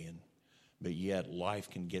every day, but yet life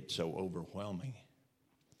can get so overwhelming.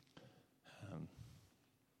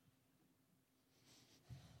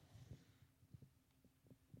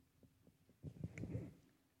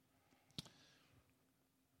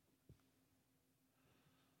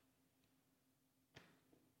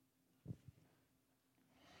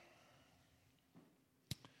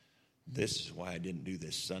 This is why I didn't do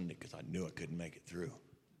this Sunday, because I knew I couldn't make it through.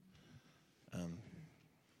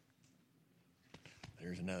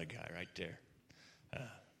 There's another guy right there.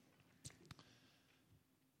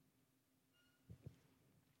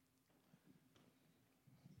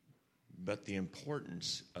 But the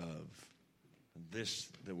importance of this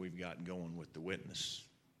that we've got going with the witness,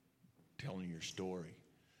 telling your story,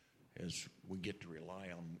 is we get to rely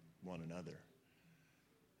on one another.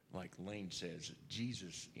 Like Lane says,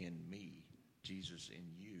 Jesus in me, Jesus in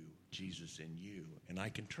you, Jesus in you. And I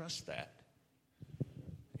can trust that.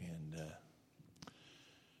 And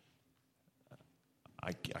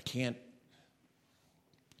I can't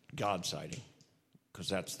God-siding, because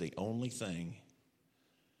that's the only thing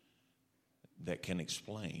that can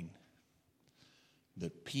explain the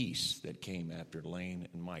peace that came after Lane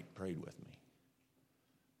and Mike prayed with me.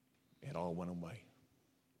 It all went away.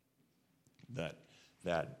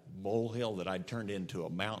 That molehill that I'd turned into a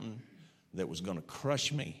mountain that was going to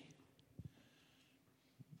crush me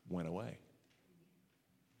went away.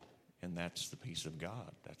 And that's the peace of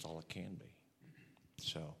God. That's all it can be.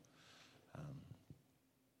 So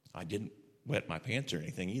I didn't wet my pants or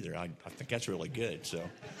anything either. I think that's really good. So,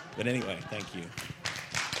 but anyway, thank you.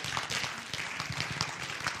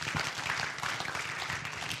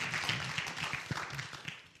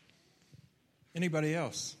 Anybody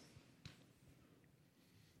else?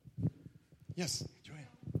 Yes, Joanne.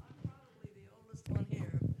 I'm probably the oldest one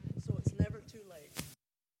here, so it's never too late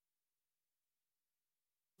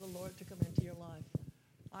for the Lord to come into your life.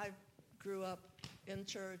 I grew up in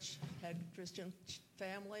church, had a Christian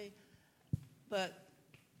family, but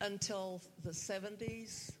until the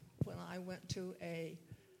 70s, when I went to a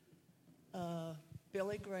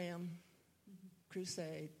Billy Graham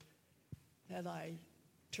crusade, that I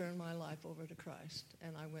turned my life over to Christ.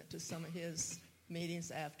 And I went to some of his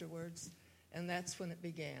meetings afterwards, and that's when it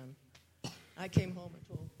began. I came home and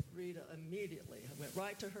told Rita immediately. I went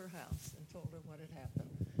right to her house and told her what had happened.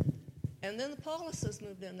 And then the Pauluses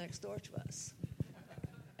moved in next door to us.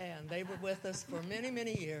 And they were with us for many,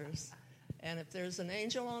 many years. And if there's an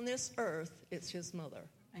angel on this earth, it's his mother,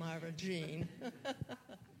 Myra Jean.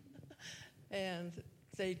 And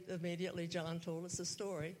they immediately, John told us a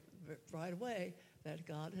story right away that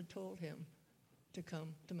God had told him to come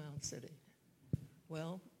to Mound City.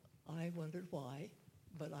 Well, I wondered why,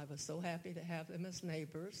 but I was so happy to have them as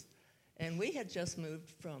neighbors. And we had just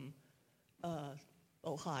moved from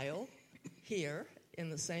Ohio here in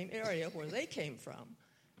the same area where they came from.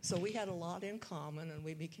 So we had a lot in common, and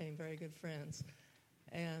we became very good friends.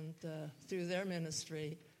 And through their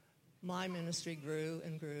ministry, my ministry grew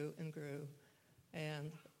and grew and grew.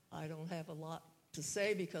 And I don't have a lot to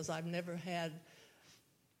say because I've never had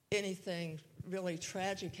anything really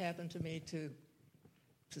tragic happen to me to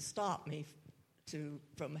stop me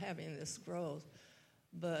from having this growth.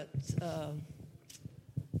 But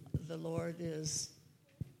the Lord is,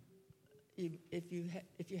 if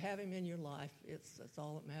you have him in your life, that's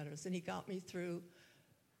all that matters. And he got me through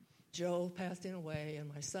Joe passing away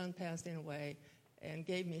and my son passing away, and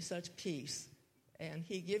gave me such peace. And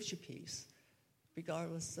he gives you peace,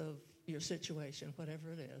 regardless of your situation,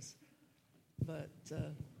 whatever it is. But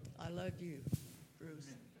I love you, Bruce.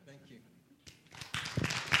 Thank you.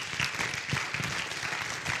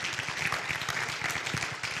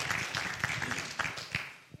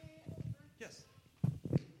 Yes.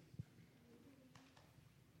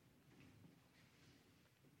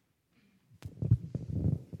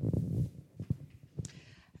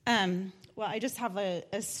 Well, I just have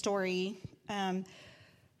a story, and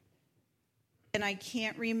I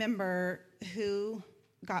can't remember who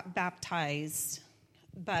got baptized,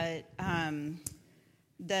 but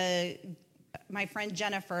my friend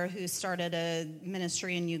Jennifer, who started a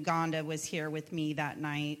ministry in Uganda, was here with me that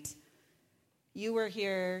night. You were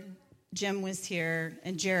here, Jim was here,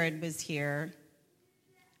 and Jared was here.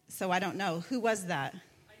 So I don't know. Who was that? I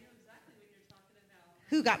know exactly what you're talking about.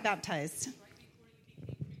 Who got baptized?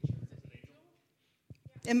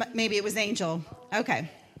 Maybe it was Angel.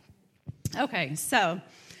 Okay, so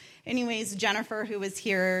anyways, Jennifer, who was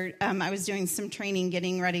here, I was doing some training,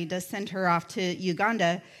 getting ready to send her off to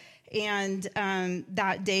Uganda, and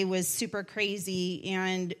that day was super crazy,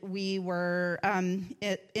 and we were in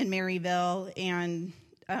Maryville, and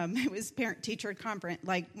it was parent-teacher conference,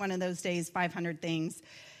 like one of those days, 500 things.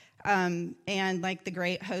 And like the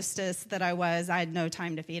great hostess that I was, I had no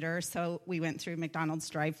time to feed her, so we went through McDonald's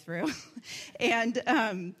drive-thru.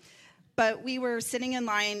 And but we were sitting in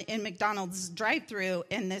line in McDonald's drive-thru,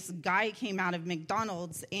 and this guy came out of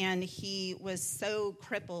McDonald's, and he was so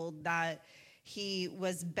crippled that he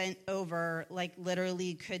was bent over, like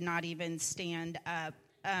literally could not even stand up.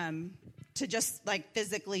 to just like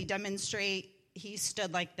physically demonstrate, he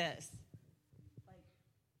stood like this.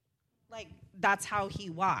 Like that's how he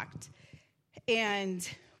walked. And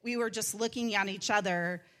we were just looking at each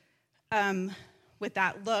other with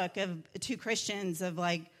that look of two Christians of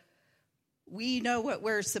like, we know what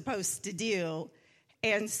we're supposed to do.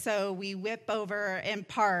 And so we whip over and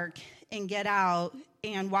park and get out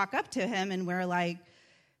and walk up to him, and we're like,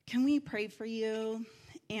 can we pray for you?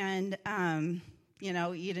 And,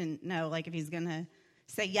 you didn't know, like, if he's going to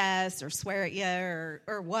say yes or swear at you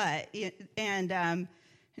or what. And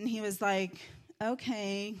he was like,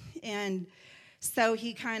 okay. And so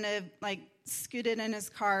he kind of, like, scooted in his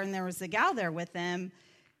car, and there was a gal there with him.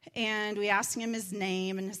 And we asked him his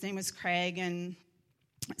name, and his name was Craig. And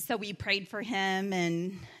so we prayed for him,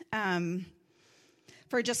 and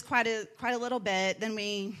for just quite a little bit. Then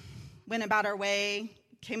we went about our way,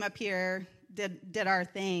 came up here, did our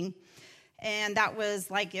thing. And that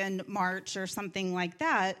was like in March or something like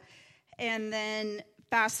that. And then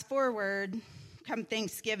fast forward, come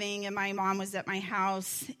Thanksgiving, and my mom was at my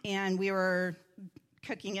house, and we were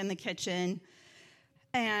cooking in the kitchen.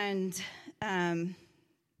 And I'm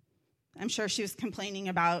sure she was complaining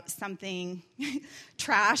about something,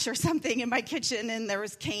 trash or something in my kitchen, and there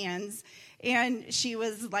was cans. And she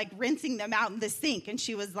was, like, rinsing them out in the sink. And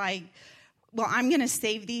she was like, well, I'm going to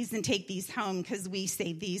save these and take these home because we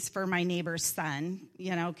saved these for my neighbor's son,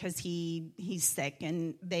 because he's sick,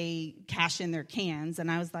 and they cash in their cans. And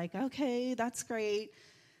I was like, okay, that's great.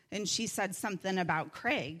 And she said something about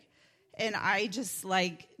Craig. And I just,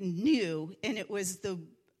 like, knew. And it was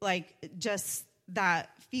just that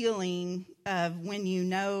feeling of when you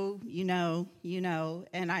know.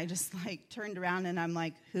 And I just, like, turned around, and I'm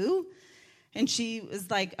like, who? And she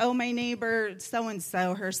was like, oh, my neighbor,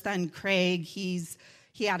 so-and-so, her son Craig, he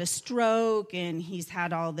had a stroke, and he's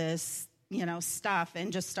had all this, stuff,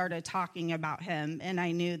 and just started talking about him. And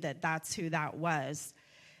I knew that that's who that was.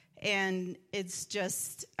 And it's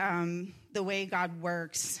just the way God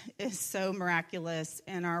works is so miraculous,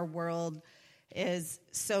 and our world is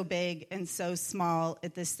so big and so small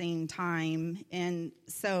at the same time. And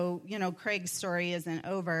so, Craig's story isn't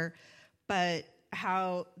over, but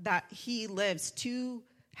how that he lives 2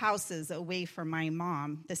 houses away from my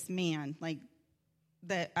mom, this man, like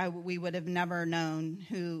that we would have never known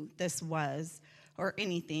who this was or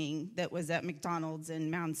anything that was at McDonald's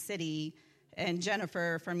in Mound City, and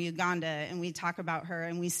Jennifer from Uganda, and we talk about her,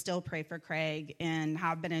 and we still pray for Craig and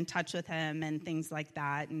have been in touch with him and things like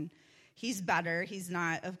that. And he's better. He's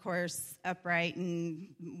not, of course, upright and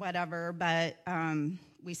whatever, but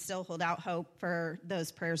we still hold out hope for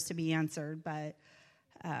those prayers to be answered. But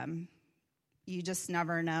you just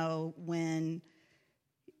never know when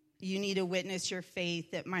you need to witness your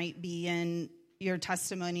faith. It might be in your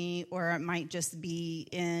testimony, or it might just be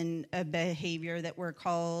in a behavior that we're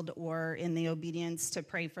called, or in the obedience to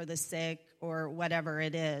pray for the sick, or whatever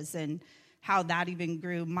it is. And how that even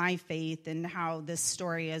grew my faith, and how this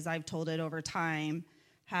story, as I've told it over time,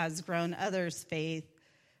 has grown others' faith.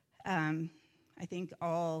 I think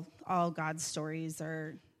all God's stories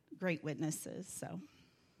are great witnesses. So,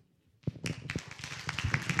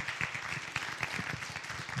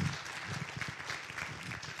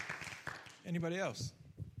 Anybody else?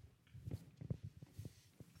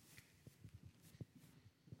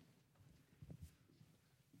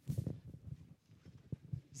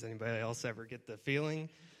 Does anybody else ever get the feeling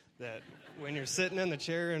that when you're sitting in the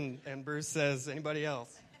chair and Bruce says, anybody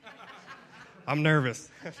else? I'm nervous.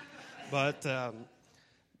 But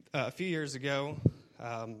a few years ago,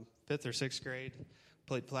 5th or 6th grade,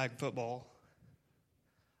 played flag football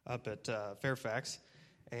up at Fairfax.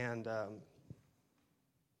 And a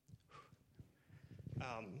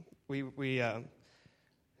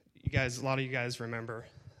lot of you guys remember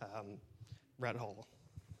Rhett Hall.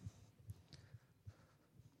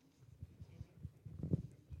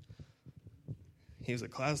 He was a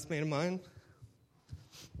classmate of mine.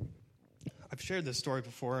 I've shared this story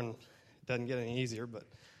before, and it doesn't get any easier, but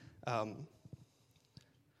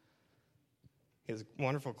he was a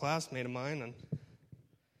wonderful classmate of mine, and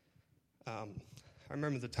I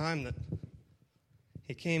remember the time that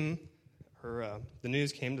he came, the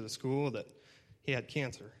news came to the school that he had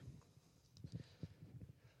cancer.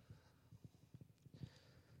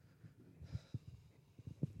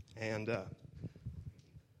 And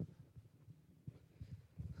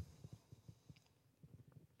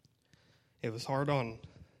it was hard on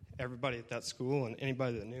everybody at that school and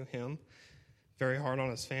anybody that knew him. Very hard on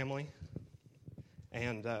his family.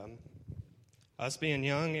 And us being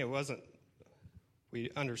young, we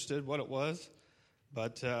understood what it was,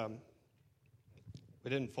 but we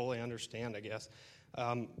didn't fully understand, I guess.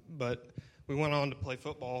 But we went on to play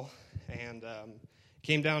football, and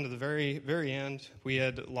came down to the very, very end. We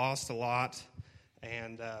had lost a lot,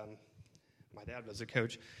 and my dad was a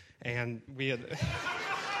coach, and we had...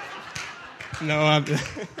 No,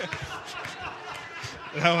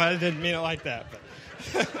 no, I didn't mean it like that.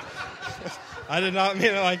 But I did not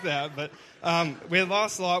mean it like that. But we had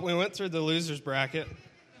lost a lot. We went through the losers bracket,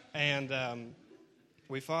 and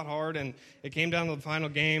we fought hard. And it came down to the final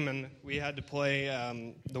game, and we had to play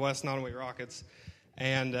the West Nottoway Rockets,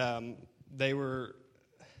 and they were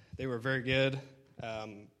very good,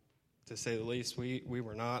 to say the least. We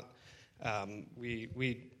were not. We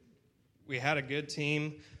had a good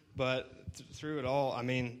team, but through it all, I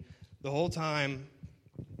mean, the whole time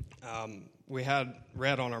we had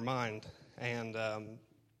red on our mind, and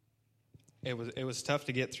it was tough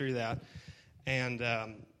to get through that. And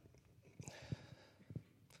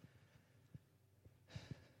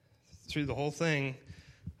through the whole thing,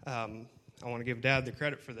 I want to give Dad the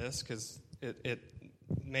credit for this because it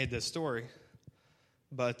made this story.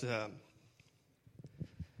 But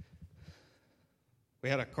we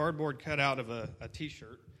had a cardboard cutout of a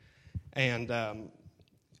T-shirt, and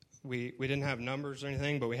we didn't have numbers or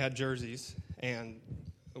anything, but we had jerseys, and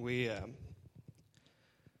we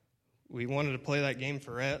wanted to play that game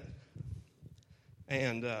for Rhett.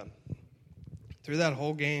 And through that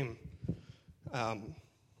whole game,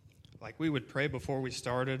 like we would pray before we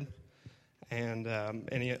started, and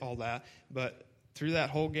all that. But through that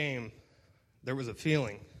whole game, there was a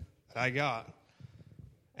feeling that I got,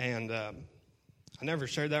 and I never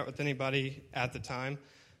shared that with anybody at the time,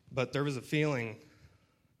 but there was a feeling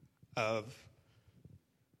of,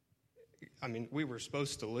 I mean, we were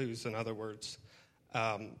supposed to lose, in other words.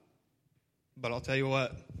 But I'll tell you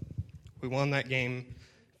what, we won that game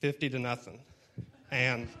 50-0.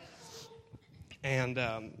 And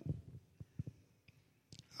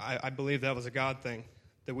I believe that was a God thing,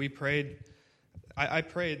 that we prayed. I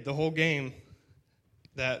prayed the whole game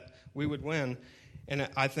that we would win. And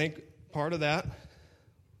I think part of that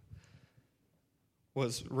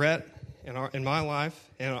was Rhett in my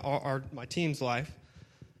life and my team's life,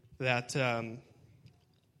 that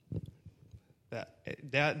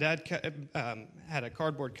Dad had a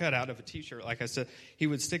cardboard cutout of a T-shirt. Like I said, he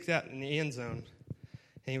would stick that in the end zone,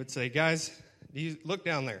 and he would say, "Guys, you look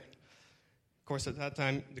down there." Of course, at that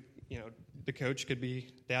time, the coach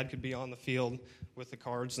Dad could be on the field with the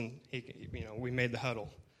cards, and we made the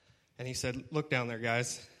huddle, and he said, "Look down there,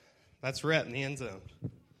 guys. That's Rhett in the end zone."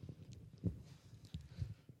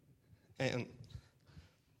 And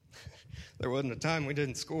there wasn't a time we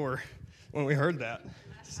didn't score when we heard that.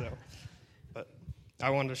 So, but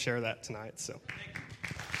I wanted to share that tonight. So,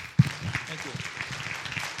 Thank you.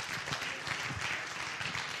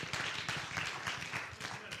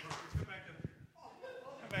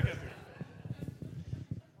 Come back up here.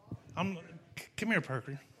 Come here,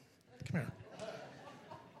 Parker. Come here.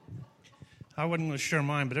 I wasn't going to share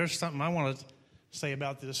mine, but there's something I want to say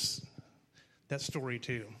about that story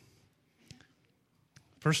too.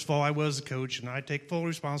 First of all, I was a coach, and I take full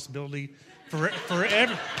responsibility for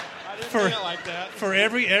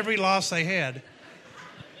every loss they had.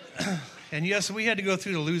 And yes, we had to go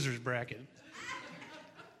through the losers bracket.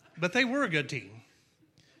 But they were a good team.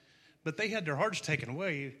 But they had their hearts taken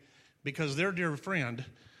away because their dear friend,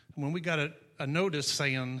 when we got a notice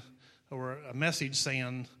saying, or a message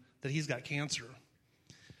saying that he's got cancer.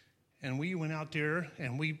 And we went out there,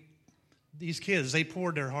 and these kids, they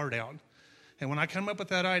poured their heart out. And when I come up with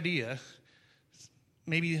that idea,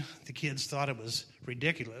 maybe the kids thought it was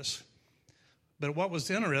ridiculous. But what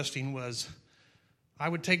was interesting was I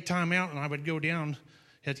would take time out and I would go down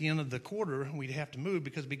at the end of the quarter, and we'd have to move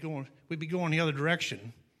because we'd be going the other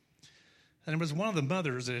direction. And there was one of the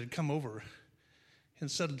mothers that had come over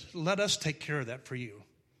and said, "Let us take care of that for you.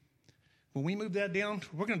 When we move that down,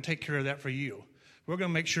 we're going to take care of that for you. We're going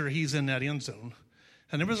to make sure he's in that end zone."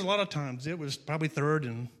 And there was a lot of times, it was probably third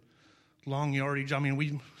and long yardage. I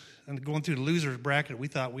mean, going through the losers bracket, we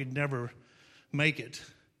thought we'd never make it.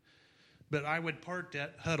 But I would part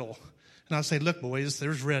that huddle, and I'd say, "Look, boys,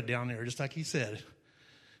 there's Red down there," just like he said.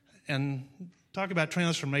 And talk about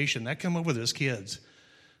transformation. That come over those kids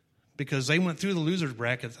because they went through the losers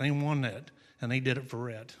bracket, they won that, and they did it for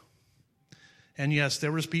Red. And yes,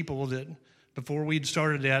 there was people that, before we'd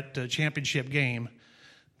started that championship game,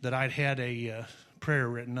 that I'd had a prayer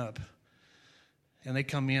written up. And they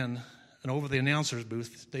come in, and over the announcer's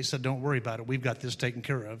booth, they said, "Don't worry about it. We've got this taken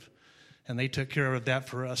care of." And they took care of that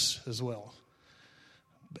for us as well.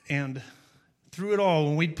 And through it all,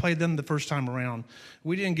 when we played them the first time around,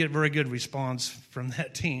 we didn't get very good response from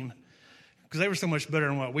that team because they were so much better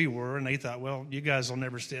than what we were, and they thought, well, you guys will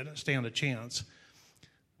never stand a chance,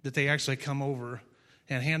 that they actually come over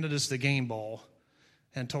and handed us the game ball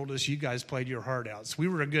and told us, you guys played your heart out. So we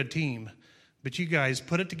were a good team, but you guys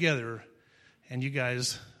put it together, and you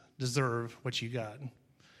guys deserve what you got.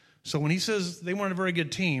 So when he says they weren't a very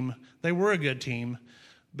good team, they were a good team,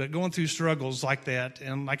 but going through struggles like that,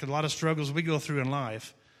 and like a lot of struggles we go through in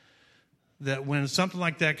life, that when something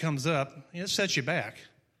like that comes up, it sets you back.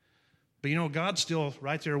 But God's still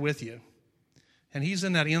right there with you. And he's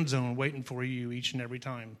in that end zone waiting for you each and every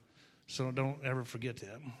time. So don't ever forget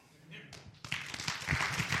that.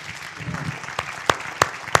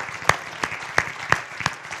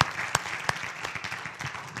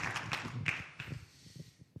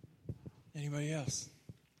 Anybody else?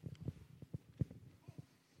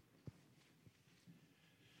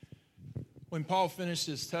 When Paul finished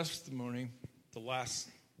his testimony, the last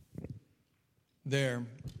there,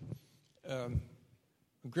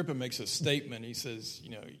 Agrippa makes a statement. He says,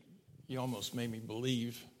 you almost made me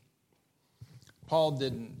believe. Paul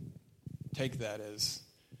didn't take that as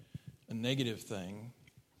a negative thing.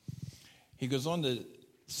 He goes on to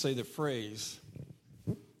say the phrase,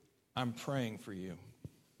 I'm praying for you.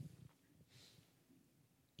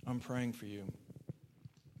 I'm praying for you.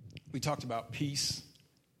 We talked about peace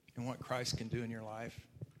and what Christ can do in your life.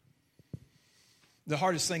 The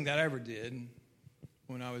hardest thing that I ever did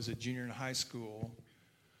when I was a junior in high school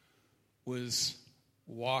was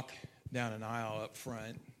walk down an aisle up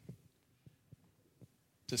front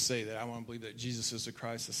to say that I want to believe that Jesus is the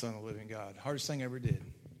Christ, the Son of the living God. Hardest thing I ever did.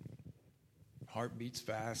 Heart beats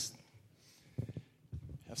fast.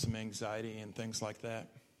 Have some anxiety and things like that.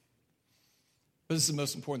 But this is the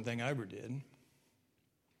most important thing I ever did.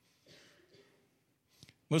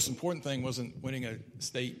 Most important thing wasn't winning a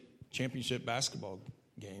state championship basketball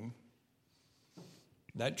game.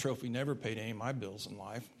 That trophy never paid any of my bills in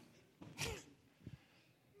life.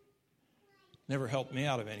 Never helped me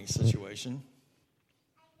out of any situation.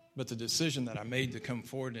 But the decision that I made to come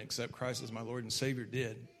forward and accept Christ as my Lord and Savior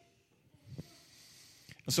did.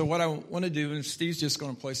 And so what I want to do, and Steve's just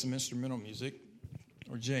going to play some instrumental music,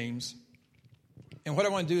 or James. And what I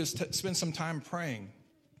want to do is spend some time praying.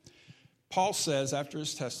 Paul says after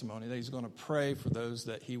his testimony that he's going to pray for those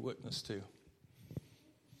that he witnessed to.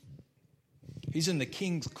 He's in the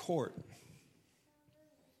king's court.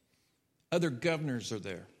 Other governors are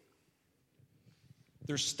there.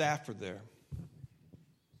 Their staff are there.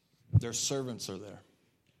 Their servants are there.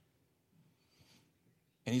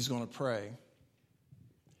 And he's going to pray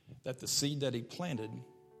that the seed that he planted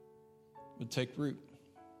would take root.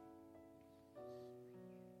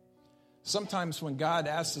 Sometimes when God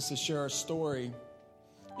asks us to share our story,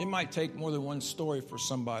 it might take more than one story for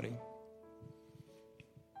somebody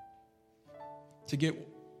to get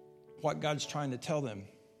what God's trying to tell them.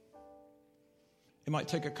 It might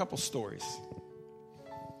take a couple stories.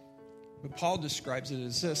 But Paul describes it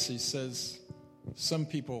as this. He says, some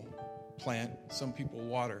people plant, some people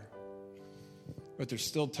water, but they're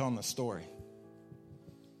still telling the story.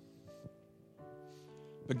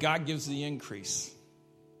 But God gives the increase.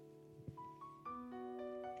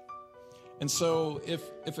 And so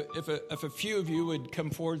if a few of you would come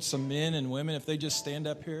forward, some men and women, if they just stand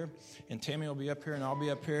up here, and Tammy will be up here and I'll be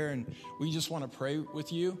up here, and we just want to pray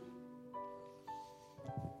with you.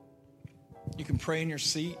 You can pray in your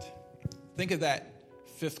seat. Think of that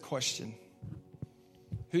fifth question.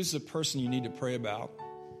 Who's the person you need to pray about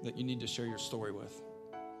that you need to share your story with?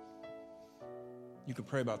 You can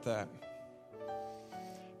pray about that.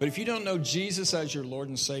 But if you don't know Jesus as your Lord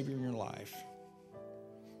and Savior in your life,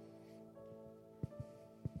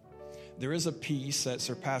 there is a peace that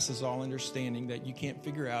surpasses all understanding that you can't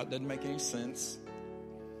figure out. Doesn't make any sense.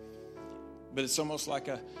 But it's almost like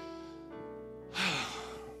a,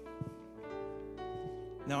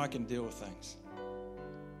 now I can deal with things.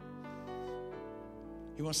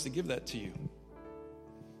 He wants to give that to you.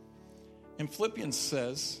 And Philippians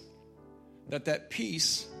says that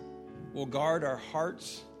peace will guard our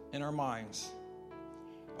hearts and our minds.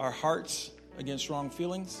 Our hearts against wrong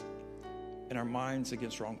feelings and our minds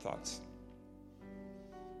against wrong thoughts.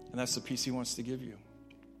 And that's the peace he wants to give you.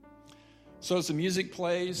 So as the music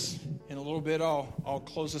plays, in a little bit I'll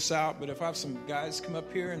close this out. But if I have some guys come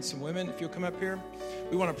up here and some women, if you'll come up here,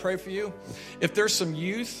 we want to pray for you. If there's some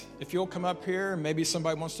youth, if you'll come up here, and maybe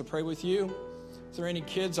somebody wants to pray with you. If there are any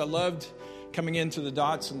kids, I loved coming into the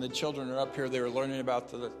Dots and the children are up here. They were learning about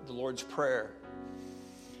the Lord's Prayer.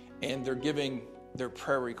 And they're giving their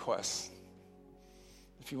prayer requests.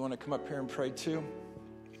 If you want to come up here and pray too.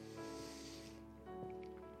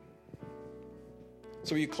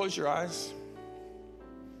 So you close your eyes.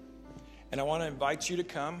 And I want to invite you to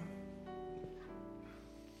come.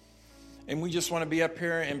 And we just want to be up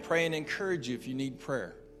here and pray and encourage you if you need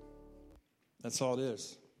prayer. That's all it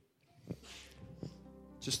is.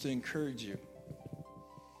 Just to encourage you.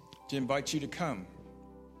 To invite you to come.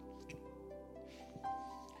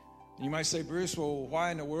 And you might say, Bruce, well,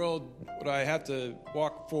 why in the world would I have to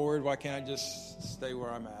walk forward? Why can't I just stay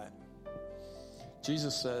where I'm at?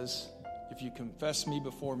 Jesus says, if you confess me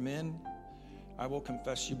before men, I will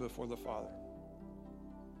confess you before the Father.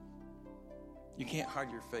 You can't hide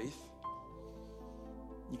your faith.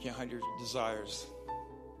 You can't hide your desires.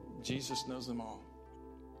 Jesus knows them all.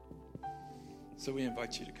 So we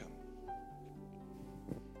invite you to come.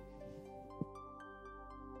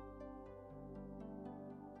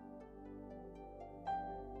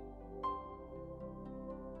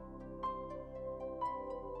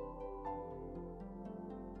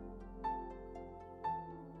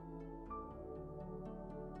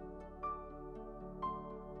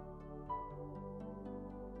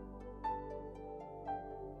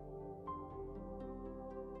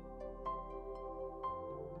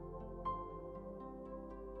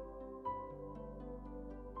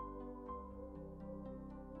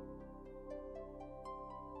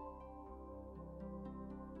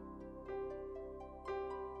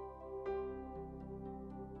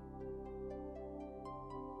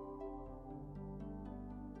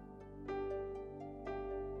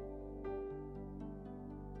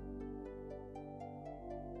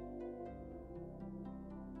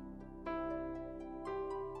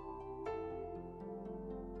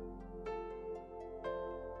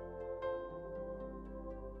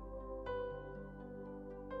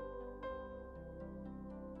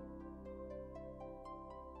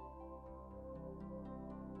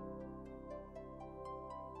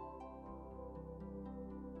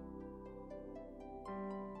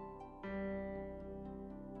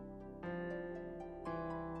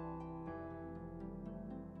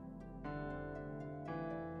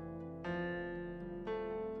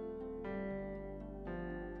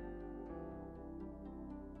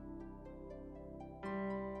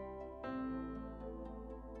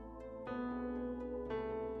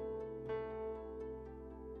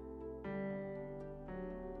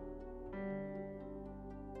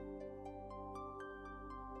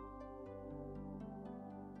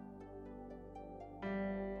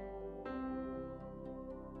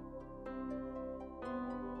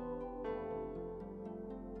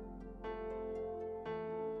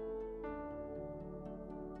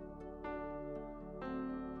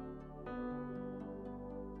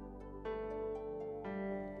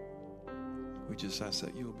 We just ask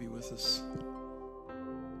that you will be with us.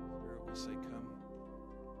 Spirit, we say, come.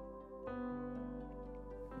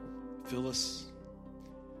 Fill us.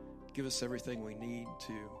 Give us everything we need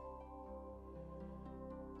to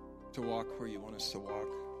walk where you want us to walk,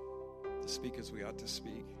 to speak as we ought to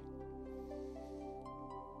speak,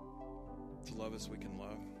 to love as we can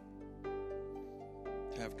love,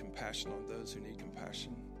 to have compassion on those who need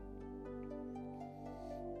compassion.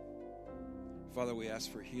 Father, we ask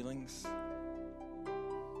for healings.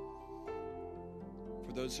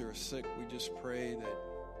 For those who are sick, we just pray that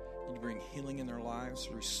you bring healing in their lives,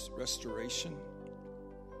 restoration.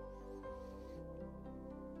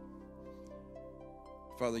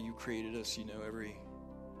 Father, you created us, you know every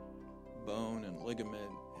bone and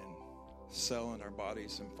ligament and cell in our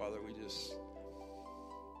bodies. And Father,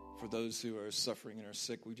 for those who are suffering and are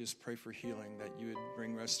sick, we just pray for healing, that you would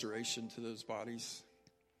bring restoration to those bodies.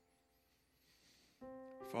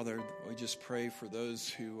 Father, we just pray for those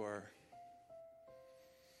who are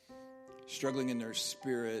struggling in their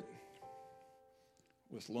spirit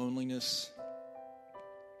with loneliness.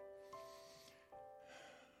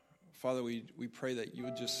 Father, we pray that you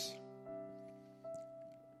would just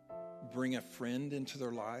bring a friend into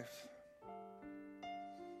their life,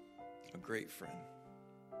 a great friend.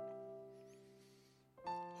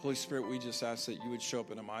 Holy Spirit, we just ask that you would show up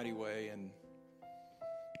in a mighty way and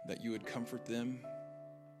that you would comfort them,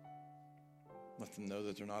 let them know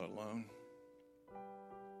that they're not alone.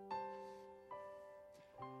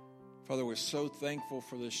 Father, we're so thankful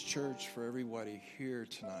for this church, for everybody here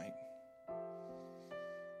tonight.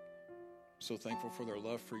 So thankful for their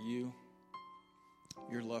love for you,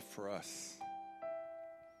 your love for us.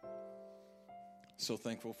 So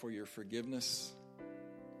thankful for your forgiveness,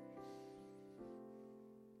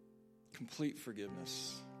 complete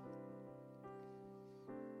forgiveness,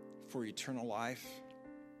 for eternal life,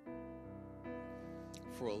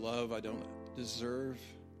 for a love I don't deserve.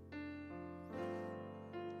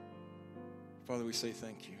 Father, we say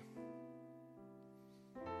thank you.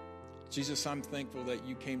 Jesus, I'm thankful that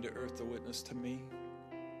you came to earth to witness to me.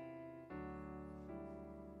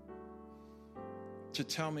 to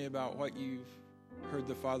tell me about what you've heard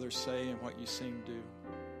the Father say and what you see him do.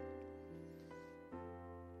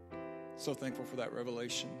 So thankful for that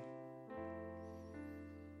revelation.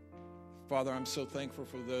 Father, I'm so thankful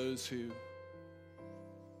for those who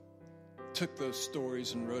took those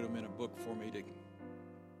stories and wrote them in a book for me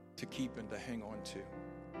to keep and to hang on to.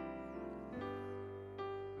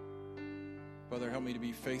 Father, help me to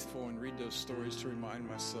be faithful and read those stories to remind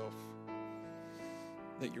myself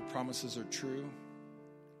that your promises are true,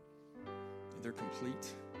 that they're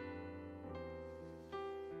complete.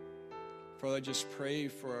 Father, I just pray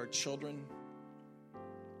for our children.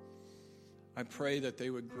 I pray that they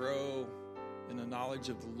would grow in the knowledge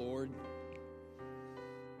of the Lord.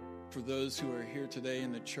 For those who are here today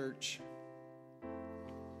in the church,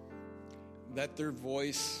 that their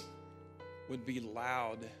voice would be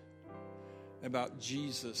loud about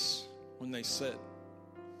Jesus when they sit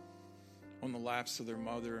on the laps of their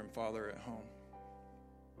mother and father at home.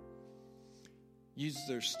 Use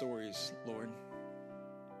their stories, Lord,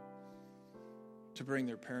 to bring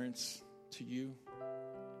their parents to you.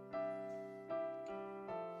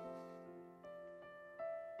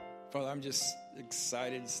 Father, I'm just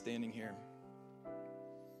excited standing here.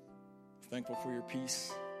 Thankful for your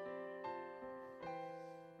peace.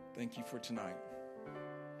 Thank you for tonight.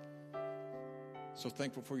 So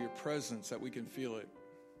thankful for your presence, that we can feel it,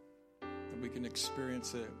 that we can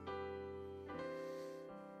experience it,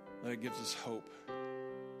 that it gives us hope.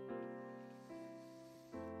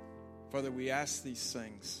 Father, we ask these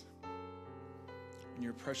things in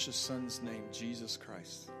your precious Son's name, Jesus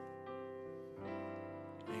Christ.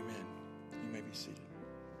 Amen. You may be seated.